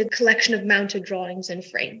actually a collection of mounted drawings and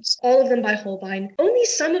frames, all of them by Holbein. Only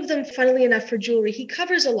some of them, funnily enough, for jewelry. He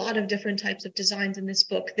covers a lot of different types of designs in this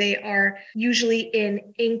book. They are usually in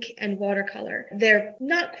ink and watercolor. They're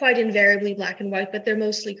not quite invariably black and white, but they're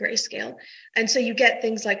mostly grayscale. And so you get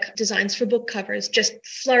things like designs for book covers, just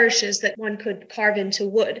flourishes that one could carve into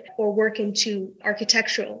wood or work into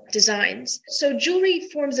architectural designs. So jewelry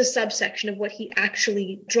forms a subsection of what he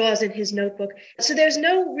actually draws in his notebook. So there's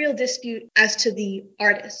no real dispute as to the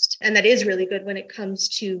artist. And that is really good when it comes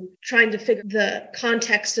to trying to figure the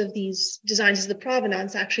context of these designs, as the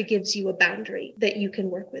provenance actually gives you a boundary that you can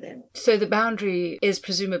work within. So the boundary is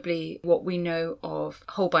presumably what we know of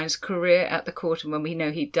Holbein's career at the court and when we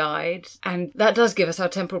know he died. And that does give us our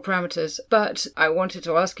temporal parameters. But I wanted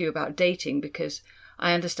to ask you about dating because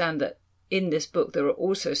I understand that in this book there are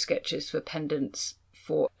also sketches for pendants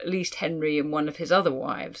for at least Henry and one of his other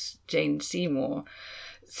wives, Jane Seymour.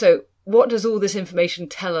 So what does all this information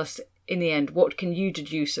tell us in the end? What can you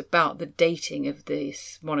deduce about the dating of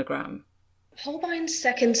this monogram? Holbein's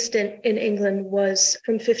second stint in England was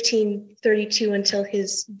from 1532 until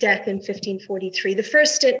his death in 1543. The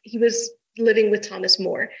first stint, he was living with Thomas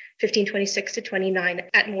More, 1526 to 29,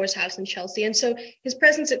 at More's house in Chelsea. And so his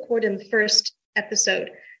presence at court in the first episode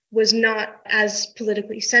was not as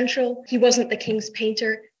politically central. He wasn't the king's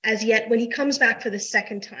painter as yet. When he comes back for the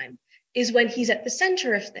second time is when he's at the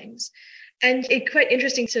center of things. And it's quite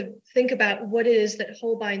interesting to think about what it is that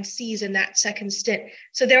Holbein sees in that second stint.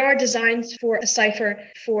 So there are designs for a cipher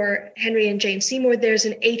for Henry and Jane Seymour. There's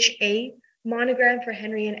an HA monogram for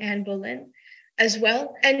Henry and Anne Boleyn as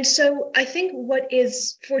well. And so I think what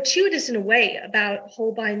is fortuitous in a way about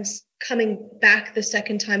Holbein's coming back the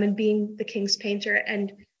second time and being the king's painter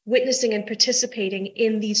and witnessing and participating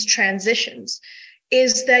in these transitions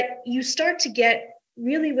is that you start to get,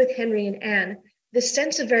 really with Henry and Anne, the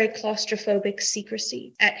sense of very claustrophobic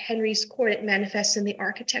secrecy. At Henry's court, it manifests in the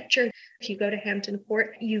architecture. If you go to Hampton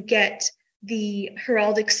Court, you get the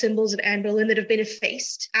heraldic symbols of Anne Boleyn that have been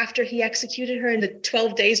effaced after he executed her in the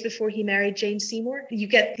 12 days before he married Jane Seymour. You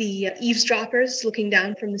get the eavesdroppers looking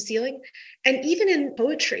down from the ceiling. And even in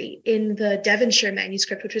poetry, in the Devonshire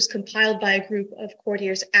manuscript, which was compiled by a group of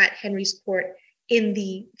courtiers at Henry's court in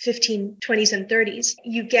the 1520s and 30s,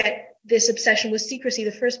 you get this obsession with secrecy.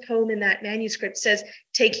 The first poem in that manuscript says,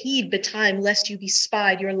 "Take heed betime, lest you be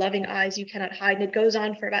spied, your loving eyes you cannot hide." And it goes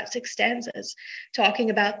on for about 6 stanzas, talking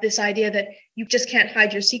about this idea that you just can't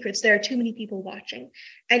hide your secrets. There are too many people watching.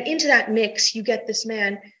 And into that mix, you get this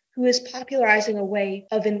man who is popularizing a way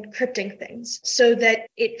of encrypting things so that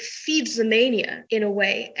it feeds the mania in a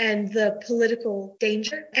way and the political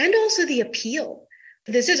danger and also the appeal.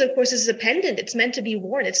 This is, of course, a pendant. It's meant to be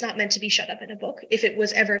worn. It's not meant to be shut up in a book if it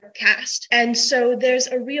was ever cast. And so there's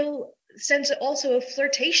a real sense also of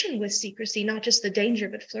flirtation with secrecy, not just the danger,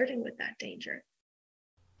 but flirting with that danger.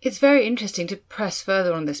 It's very interesting to press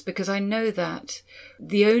further on this because I know that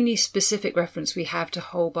the only specific reference we have to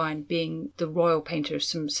Holbein being the royal painter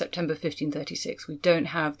is from September 1536. We don't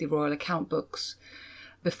have the royal account books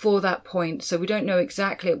before that point, so we don't know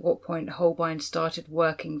exactly at what point Holbein started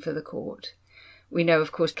working for the court. We know,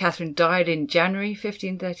 of course, Catherine died in January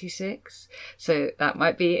 1536, so that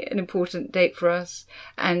might be an important date for us.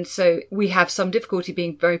 And so we have some difficulty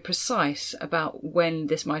being very precise about when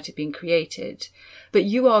this might have been created. But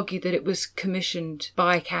you argue that it was commissioned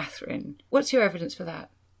by Catherine. What's your evidence for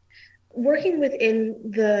that? Working within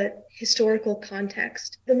the historical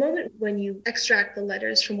context, the moment when you extract the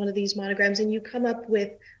letters from one of these monograms and you come up with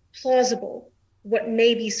plausible what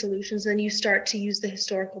may be solutions, then you start to use the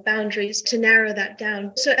historical boundaries to narrow that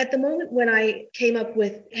down. So at the moment when I came up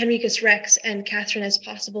with Henricus Rex and Catherine as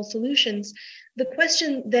possible solutions, the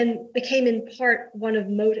question then became in part one of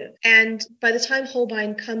motive. And by the time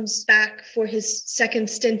Holbein comes back for his second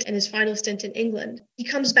stint and his final stint in England, he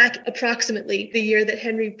comes back approximately the year that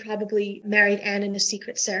Henry probably married Anne in a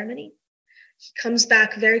secret ceremony. He comes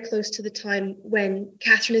back very close to the time when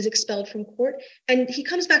Catherine is expelled from court, and he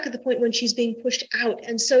comes back at the point when she's being pushed out.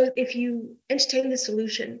 And so if you entertain the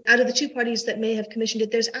solution, out of the two parties that may have commissioned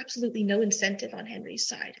it, there's absolutely no incentive on Henry's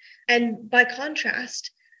side. And by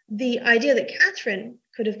contrast, the idea that Catherine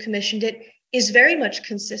could have commissioned it is very much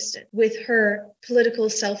consistent with her political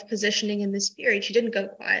self-positioning in this period. She didn't go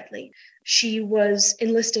quietly. She was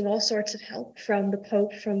enlisting all sorts of help from the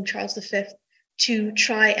Pope, from Charles V, to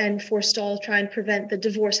try and forestall, try and prevent the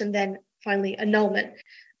divorce and then finally annulment.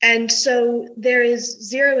 And so there is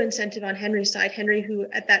zero incentive on Henry's side, Henry, who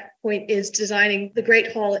at that point is designing the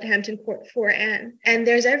Great Hall at Hampton Court for Anne. And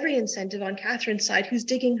there's every incentive on Catherine's side, who's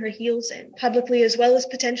digging her heels in, publicly as well as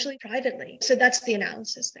potentially privately. So that's the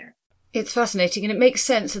analysis there. It's fascinating, and it makes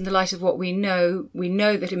sense in the light of what we know. We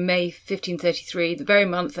know that in May 1533, the very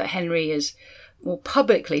month that Henry is more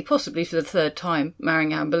publicly, possibly for the third time,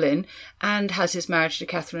 marrying Anne Boleyn, and has his marriage to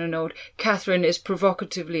Catherine annulled, Catherine is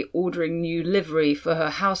provocatively ordering new livery for her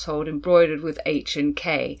household embroidered with H and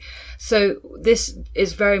K. So this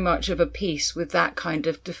is very much of a piece with that kind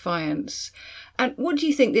of defiance. And what do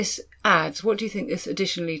you think this adds? What do you think this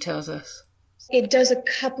additionally tells us? It does a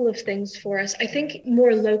couple of things for us. I think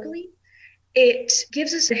more locally, it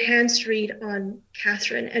gives us a enhanced read on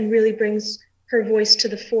Catherine and really brings her voice to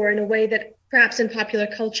the fore in a way that perhaps in popular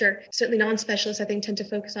culture, certainly non-specialists, I think, tend to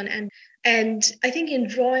focus on Anne. And I think in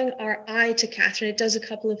drawing our eye to Catherine, it does a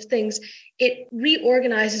couple of things. It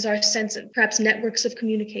reorganizes our sense of perhaps networks of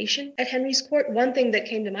communication at Henry's court. One thing that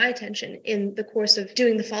came to my attention in the course of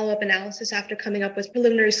doing the follow-up analysis after coming up with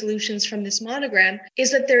preliminary solutions from this monogram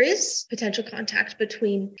is that there is potential contact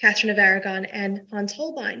between Catherine of Aragon and Hans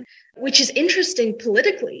Holbein, which is interesting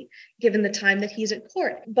politically, given the time that he's at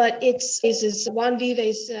court. But it's Juan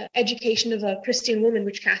Vive's Education of a Christian Woman,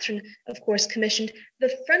 which Catherine, of course, commissioned.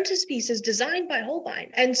 The frontispiece is designed by Holbein.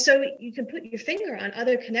 And so you can put your finger on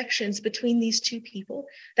other connections between these two people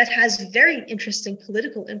that has very interesting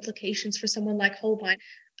political implications for someone like Holbein.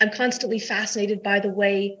 I'm constantly fascinated by the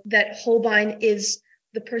way that Holbein is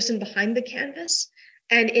the person behind the canvas,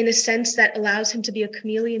 and in a sense that allows him to be a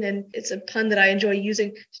chameleon, and it's a pun that I enjoy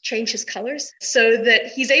using, to change his colors, so that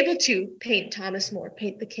he's able to paint Thomas More,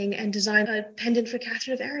 paint the king, and design a pendant for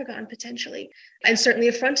Catherine of Aragon, potentially, and certainly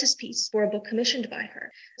a frontispiece for a book commissioned by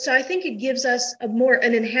her. So I think it gives us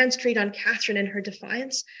an enhanced read on Catherine and her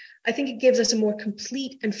defiance. I think it gives us a more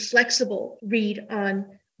complete and flexible read on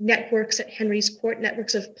networks at Henry's court,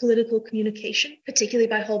 networks of political communication, particularly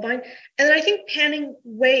by Holbein. And then I think panning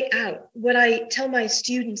way out, what I tell my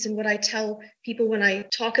students and what I tell people when I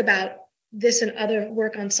talk about this and other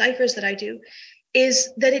work on ciphers that I do,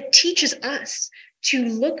 is that it teaches us to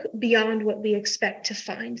look beyond what we expect to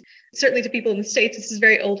find. Certainly to people in the States, this is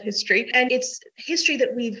very old history, and it's history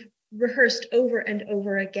that we've rehearsed over and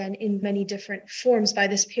over again in many different forms by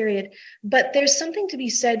this period. But there's something to be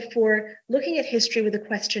said for looking at history with a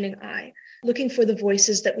questioning eye, looking for the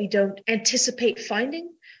voices that we don't anticipate finding,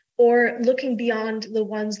 or looking beyond the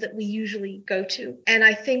ones that we usually go to. And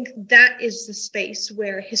I think that is the space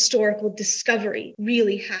where historical discovery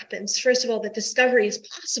really happens. First of all, that discovery is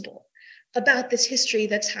possible about this history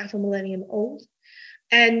that's half a millennium old.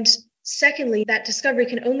 And secondly, that discovery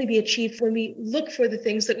can only be achieved when we look for the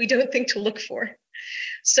things that we don't think to look for.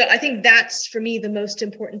 So I think that's, for me, the most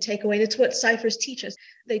important takeaway. And it's what ciphers teach us.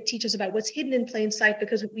 They teach us about what's hidden in plain sight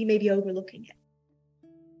because we may be overlooking it.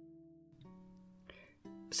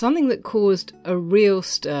 Something that caused a real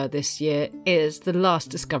stir this year is the last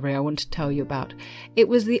discovery I want to tell you about. It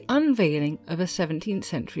was the unveiling of a 17th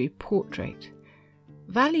century portrait.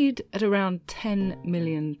 Valued at around £10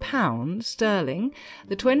 million sterling,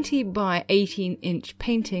 the 20 by 18-inch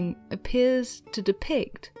painting appears to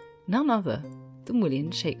depict none other than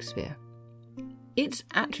William Shakespeare. Its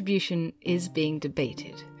attribution is being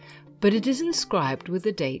debated, but it is inscribed with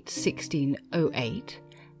the date 1608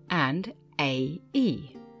 and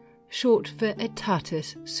AE, short for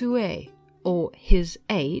Aetatis Suae, or his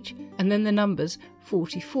age, and then the numbers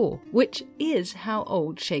 44, which is how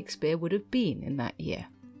old Shakespeare would have been in that year.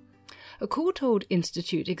 A Courtauld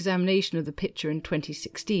Institute examination of the picture in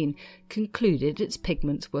 2016 concluded its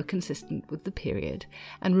pigments were consistent with the period,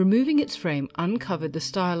 and removing its frame uncovered the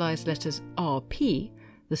stylized letters RP,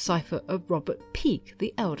 the cipher of Robert Peke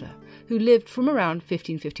the Elder, who lived from around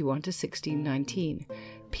 1551 to 1619.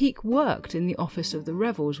 Peke worked in the office of the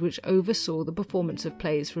Revels, which oversaw the performance of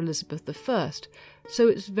plays for Elizabeth I, so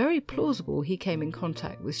it's very plausible he came in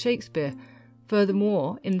contact with Shakespeare.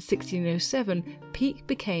 Furthermore, in 1607, Peke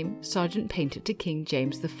became Sergeant Painter to King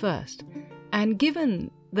James I, and given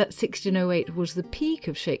that 1608 was the peak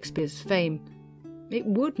of Shakespeare's fame, it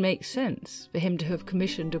would make sense for him to have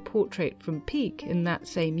commissioned a portrait from Peake in that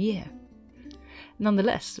same year.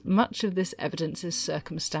 Nonetheless, much of this evidence is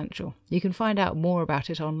circumstantial. You can find out more about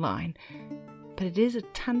it online, but it is a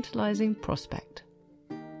tantalising prospect.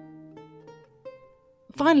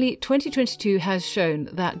 Finally, 2022 has shown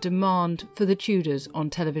that demand for the Tudors on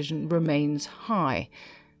television remains high.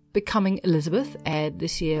 Becoming Elizabeth aired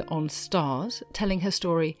this year on Starz, telling her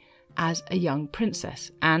story as a young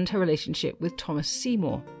princess and her relationship with Thomas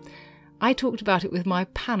Seymour. I talked about it with my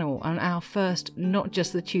panel on our first Not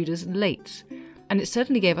Just the Tudors Lates, and it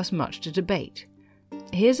certainly gave us much to debate.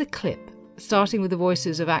 Here's a clip, starting with the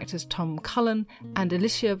voices of actors Tom Cullen and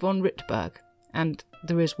Alicia von Rittberg, and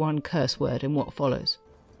there is one curse word in what follows.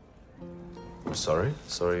 I'm sorry,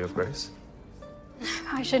 Your Grace.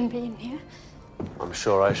 I shouldn't be in here. I'm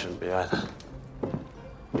sure I shouldn't be either.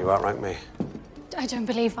 You outranked me. I don't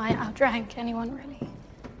believe I outrank anyone, really.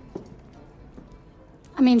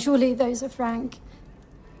 I mean, surely those of rank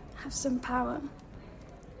have some power.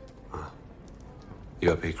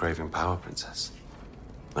 You appear craving power, Princess.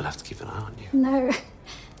 We'll have to keep an eye on you. No,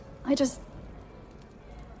 I just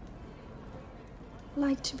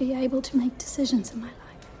like to be able to make decisions in my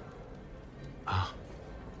life.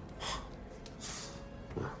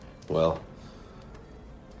 Well,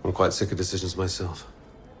 I'm quite sick of decisions myself.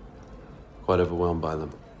 Quite overwhelmed by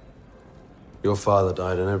them. Your father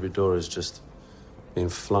died and every door is just being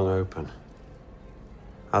flung open.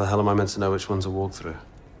 How the hell am I meant to know which one to walk through?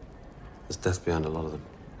 There's death behind a lot of them.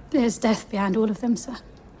 There's death behind all of them, sir.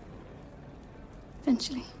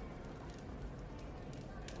 Eventually.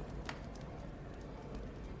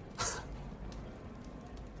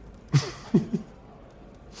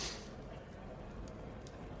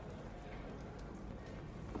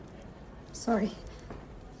 Sorry.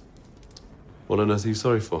 What on earth are you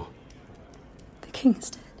sorry for? The king is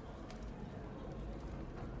dead.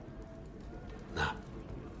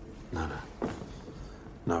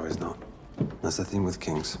 No, he's not. That's the thing with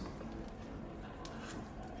kings.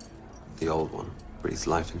 The old one breathes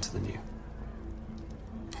life into the new.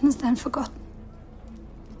 And is then forgotten.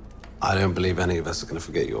 I don't believe any of us are going to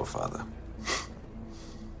forget your father.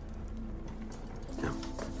 Yeah.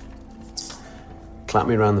 Clap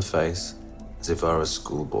me round the face as if I were a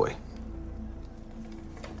schoolboy.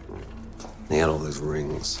 He had all those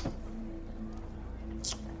rings.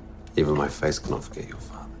 Even my face cannot forget your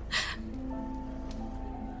father.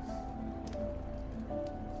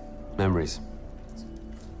 Memories.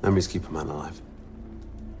 Memories keep a man alive.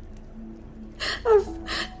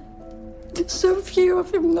 There's so few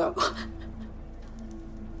of him, though.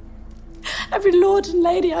 Every lord and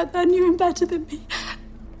lady out there knew him better than me.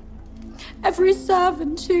 Every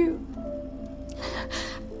servant, too.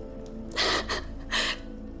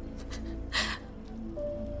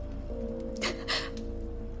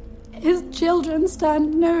 His children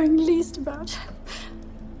stand knowing least about him.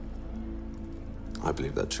 I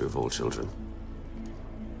believe that's true of all children.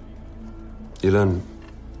 You learn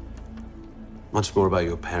much more about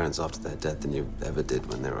your parents after they're dead than you ever did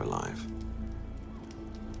when they were alive.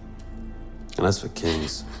 And as for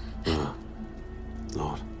kings,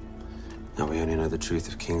 Lord, now we only know the truth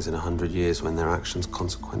of kings in 100 years when their actions'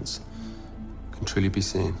 consequence can truly be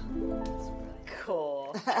seen.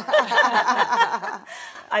 Cool.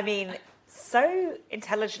 I mean, so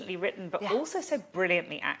intelligently written, but also so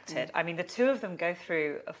brilliantly acted. I mean, the two of them go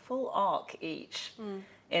through a full arc each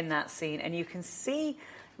in that scene, and you can see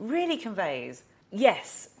really conveys,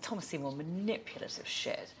 yes, Thomas Seymour, manipulative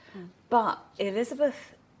shit, but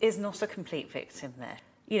Elizabeth is not a complete victim there.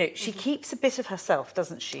 You know, she keeps a bit of herself,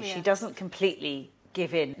 doesn't she? Yeah. She doesn't completely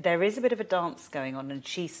give in. There is a bit of a dance going on, and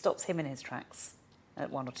she stops him in his tracks at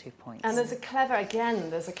 1 or 2 points. And there's a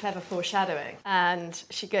clever foreshadowing. And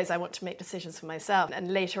she goes, I want to make decisions for myself.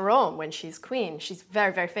 And later on, when she's queen, she's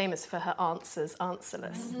very, very famous for her answers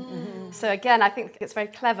answerless. Mm-hmm. So again, I think it's very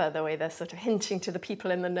clever the way they're sort of hinting to the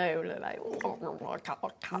people in the know, like, I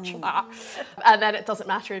can't catch that. And then it doesn't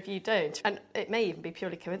matter if you don't. And it may even be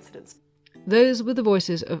purely coincidence. Those were the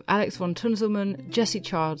voices of Alex von Tunzelmann, Jessie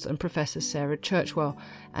Childs and Professor Sarah Churchwell,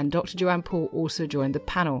 and Dr. Joanne Paul also joined the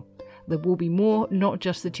panel. There will be more Not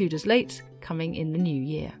Just the Tudors Lates coming in the new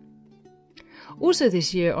year. Also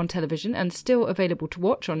this year on television and still available to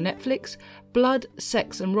watch on Netflix, Blood,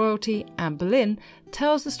 Sex and Royalty, Anne Boleyn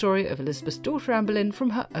tells the story of Elizabeth's daughter Anne Boleyn from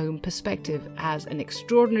her own perspective as an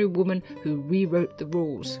extraordinary woman who rewrote the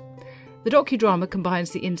rules. The docudrama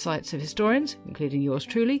combines the insights of historians, including yours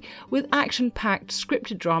truly, with action-packed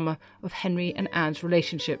scripted drama of Henry and Anne's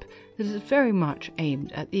relationship that is very much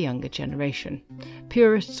aimed at the younger generation.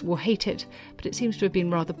 Purists will hate it, but it seems to have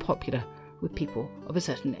been rather popular with people of a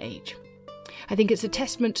certain age. I think it's a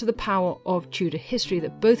testament to the power of Tudor history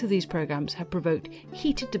that both of these programmes have provoked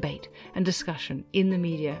heated debate and discussion in the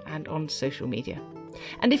media and on social media.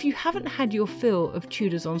 And if you haven't had your fill of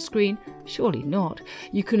Tudors on screen, surely not,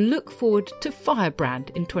 you can look forward to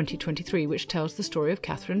Firebrand in 2023, which tells the story of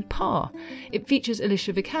Catherine Parr. It features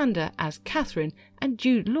Alicia Vikander as Catherine and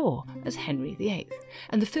Jude Law as Henry VIII.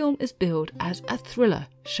 And the film is billed as a thriller,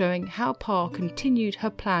 showing how Parr continued her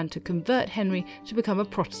plan to convert Henry to become a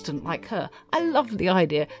Protestant like her. I love the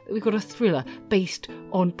idea that we've got a thriller based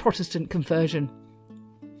on Protestant conversion.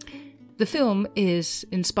 The film is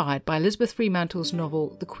inspired by Elizabeth Fremantle's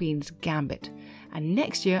novel The Queen's Gambit, and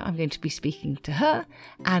next year I'm going to be speaking to her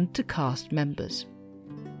and to cast members.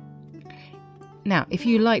 Now, if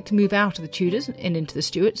you like to move out of the Tudors and into the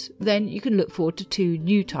Stuarts, then you can look forward to 2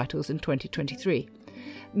 new titles in 2023.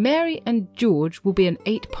 Mary and George will be an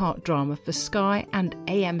 8-part drama for Sky and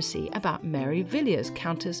AMC about Mary Villiers,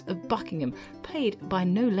 Countess of Buckingham, played by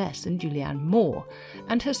no less than Julianne Moore,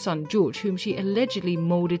 and her son George, whom she allegedly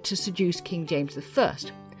moulded to seduce King James I.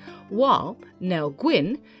 While Nell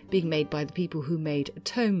Gwyn, being made by the people who made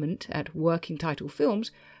Atonement at Working Title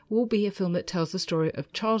Films, will be a film that tells the story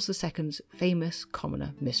of Charles II's famous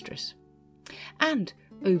commoner mistress. And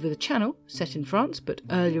over the Channel, set in France but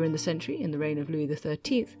earlier in the century in the reign of Louis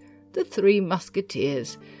XIII, The Three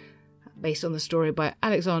Musketeers, based on the story by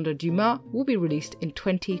Alexandre Dumas, will be released in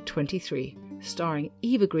 2023, starring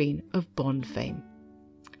Eva Green of Bond fame.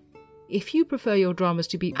 If you prefer your dramas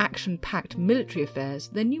to be action-packed military affairs,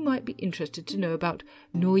 then you might be interested to know about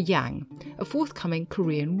No Yang, a forthcoming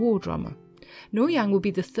Korean war drama. No Yang will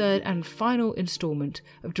be the 3rd and final instalment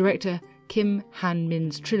of director Kim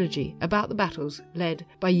Han-min's trilogy about the battles led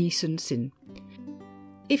by Yi Sun-sin.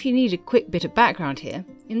 If you need a quick bit of background here,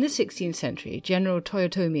 in the 16th century, General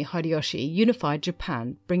Toyotomi Hideyoshi unified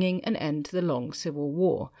Japan, bringing an end to the long civil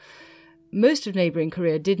war. Most of neighbouring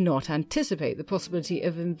Korea did not anticipate the possibility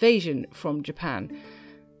of invasion from Japan,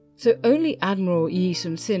 so only Admiral Yi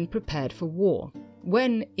Sun-sin prepared for war.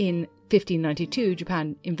 When, in 1592,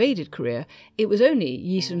 Japan invaded Korea, it was only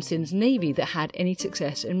Yi Sun-sin's navy that had any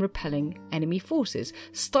success in repelling enemy forces,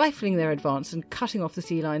 stifling their advance and cutting off the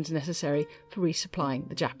sea lines necessary for resupplying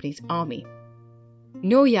the Japanese army.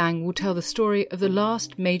 No Yang will tell the story of the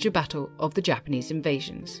last major battle of the Japanese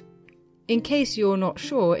invasions. In case you're not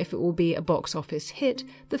sure if it will be a box office hit,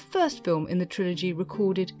 the first film in the trilogy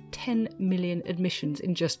recorded 10 million admissions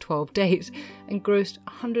in just 12 days and grossed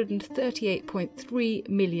 $138.3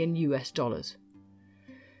 million.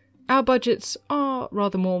 Our budgets are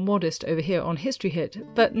rather more modest over here on History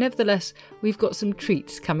Hit, but nevertheless we've got some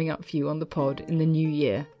treats coming up for you on the pod in the new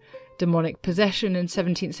year. Demonic possession in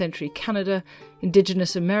 17th century Canada,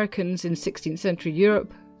 Indigenous Americans in 16th century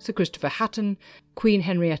Europe, Sir Christopher Hatton, Queen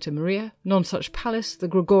Henrietta Maria, Nonsuch Palace, the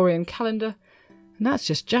Gregorian calendar, and that's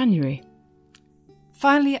just January.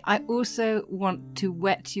 Finally, I also want to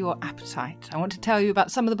whet your appetite. I want to tell you about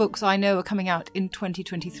some of the books I know are coming out in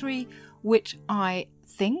 2023, which I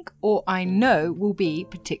think or I know will be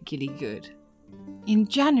particularly good. In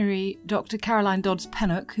January, Dr. Caroline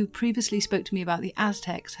Dodds-Pennock, who previously spoke to me about the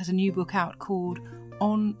Aztecs, has a new book out called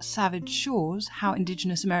On Savage Shores, How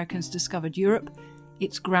Indigenous Americans Discovered Europe.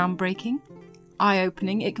 It's groundbreaking,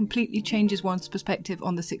 eye-opening, it completely changes one's perspective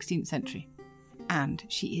on the 16th century. And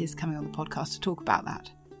she is coming on the podcast to talk about that.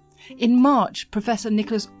 In March, Professor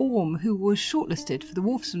Nicholas Orme, who was shortlisted for the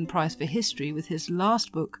Wolfson Prize for History with his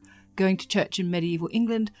last book, Going to Church in Medieval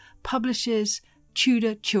England, publishes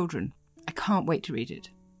Tudor Children. I can't wait to read it.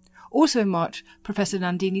 Also in March, Professor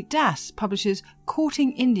Nandini Das publishes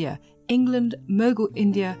Courting India, England, Mughal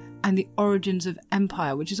India and the Origins of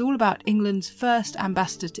Empire, which is all about England's first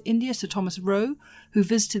ambassador to India, Sir Thomas Roe, who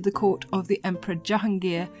visited the court of the Emperor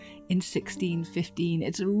Jahangir in 1615.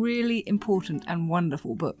 It's a really important and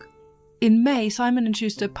wonderful book. In May, Simon &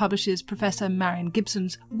 Schuster publishes Professor Marion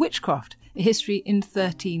Gibson's Witchcraft, A History in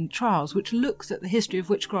 13 Trials, which looks at the history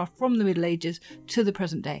of witchcraft from the Middle Ages to the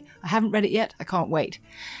present day. I haven't read it yet, I can't wait.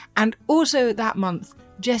 And also that month,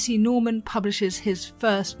 Jesse Norman publishes his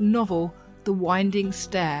first novel, The Winding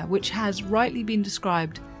Stair, which has rightly been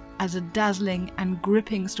described as a dazzling and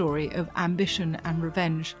gripping story of ambition and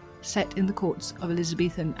revenge set in the courts of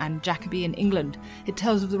Elizabethan and Jacobean England. It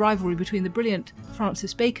tells of the rivalry between the brilliant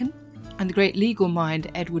Francis Bacon and the great legal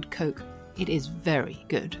mind Edward Coke. It is very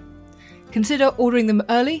good. Consider ordering them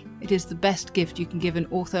early. It is the best gift you can give an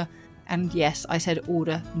author. And yes, I said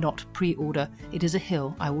order, not pre-order. It is a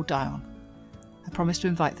hill I will die on. I promise to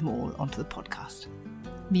invite them all onto the podcast.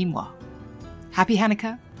 Meanwhile, Happy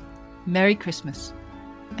Hanukkah, Merry Christmas,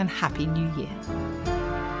 and Happy New Year.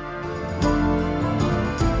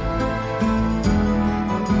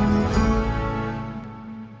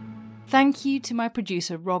 Thank you to my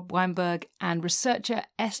producer Rob Weinberg and researcher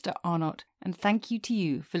Esther Arnott, and thank you to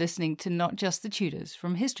you for listening to Not Just the Tudors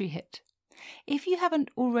from History Hit. If you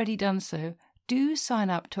haven't already done so, do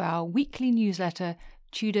sign up to our weekly newsletter,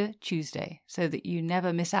 Tudor Tuesday, so that you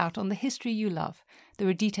never miss out on the history you love. There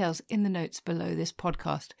are details in the notes below this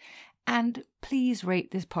podcast. And please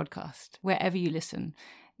rate this podcast wherever you listen,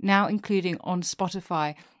 now including on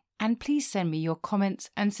Spotify. And please send me your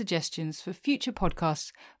comments and suggestions for future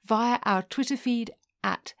podcasts via our Twitter feed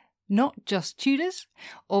at Not Just Tudors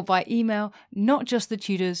or by email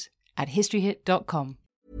notjustthetudors@historyhit.com.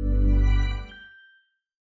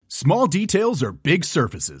 Small details are big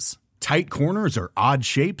surfaces. Tight corners are odd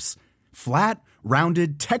shapes. Flat,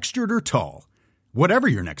 rounded, textured, or tall. Whatever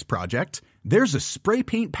your next project, there's a spray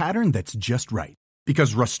paint pattern that's just right.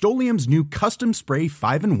 Because Rust-Oleum's new Custom Spray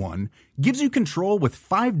 5-in-1 gives you control with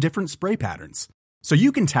 5 different spray patterns. So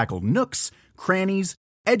you can tackle nooks, crannies,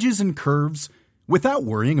 edges, and curves without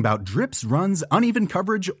worrying about drips, runs, uneven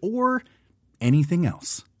coverage, or anything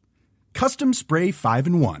else. Custom Spray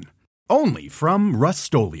 5-in-1. Only from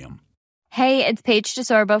Rust-Oleum. Hey, it's Paige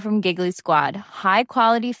DeSorbo from Giggly Squad. High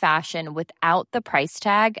quality fashion without the price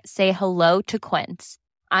tag. Say hello to Quince.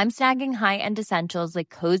 I'm snagging high-end essentials like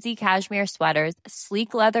cozy cashmere sweaters,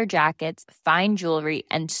 sleek leather jackets, fine jewelry,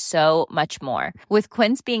 and so much more. With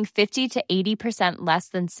Quince being 50 to 80% less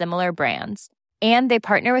than similar brands. And they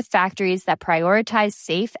partner with factories that prioritize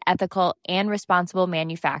safe, ethical, and responsible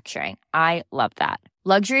manufacturing. I love that.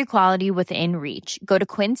 Luxury quality within reach. Go to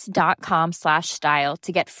quince.com/style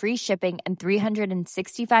to get free shipping and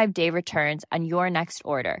 365-day returns on your next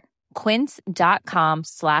order.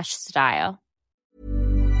 Quince.com/style.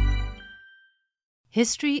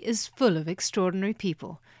 History is full of extraordinary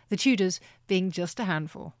people, the Tudors being just a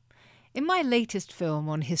handful. In my latest film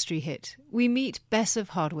on History Hit, we meet Bess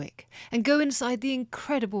of Hardwick and go inside the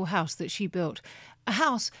incredible house that she built, a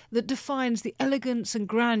house that defines the elegance and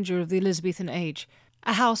grandeur of the Elizabethan age,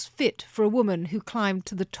 a house fit for a woman who climbed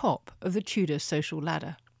to the top of the Tudor social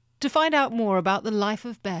ladder. To find out more about the life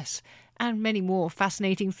of Bess and many more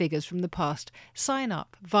fascinating figures from the past, sign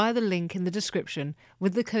up via the link in the description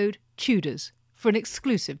with the code TUDORS for an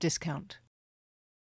exclusive discount.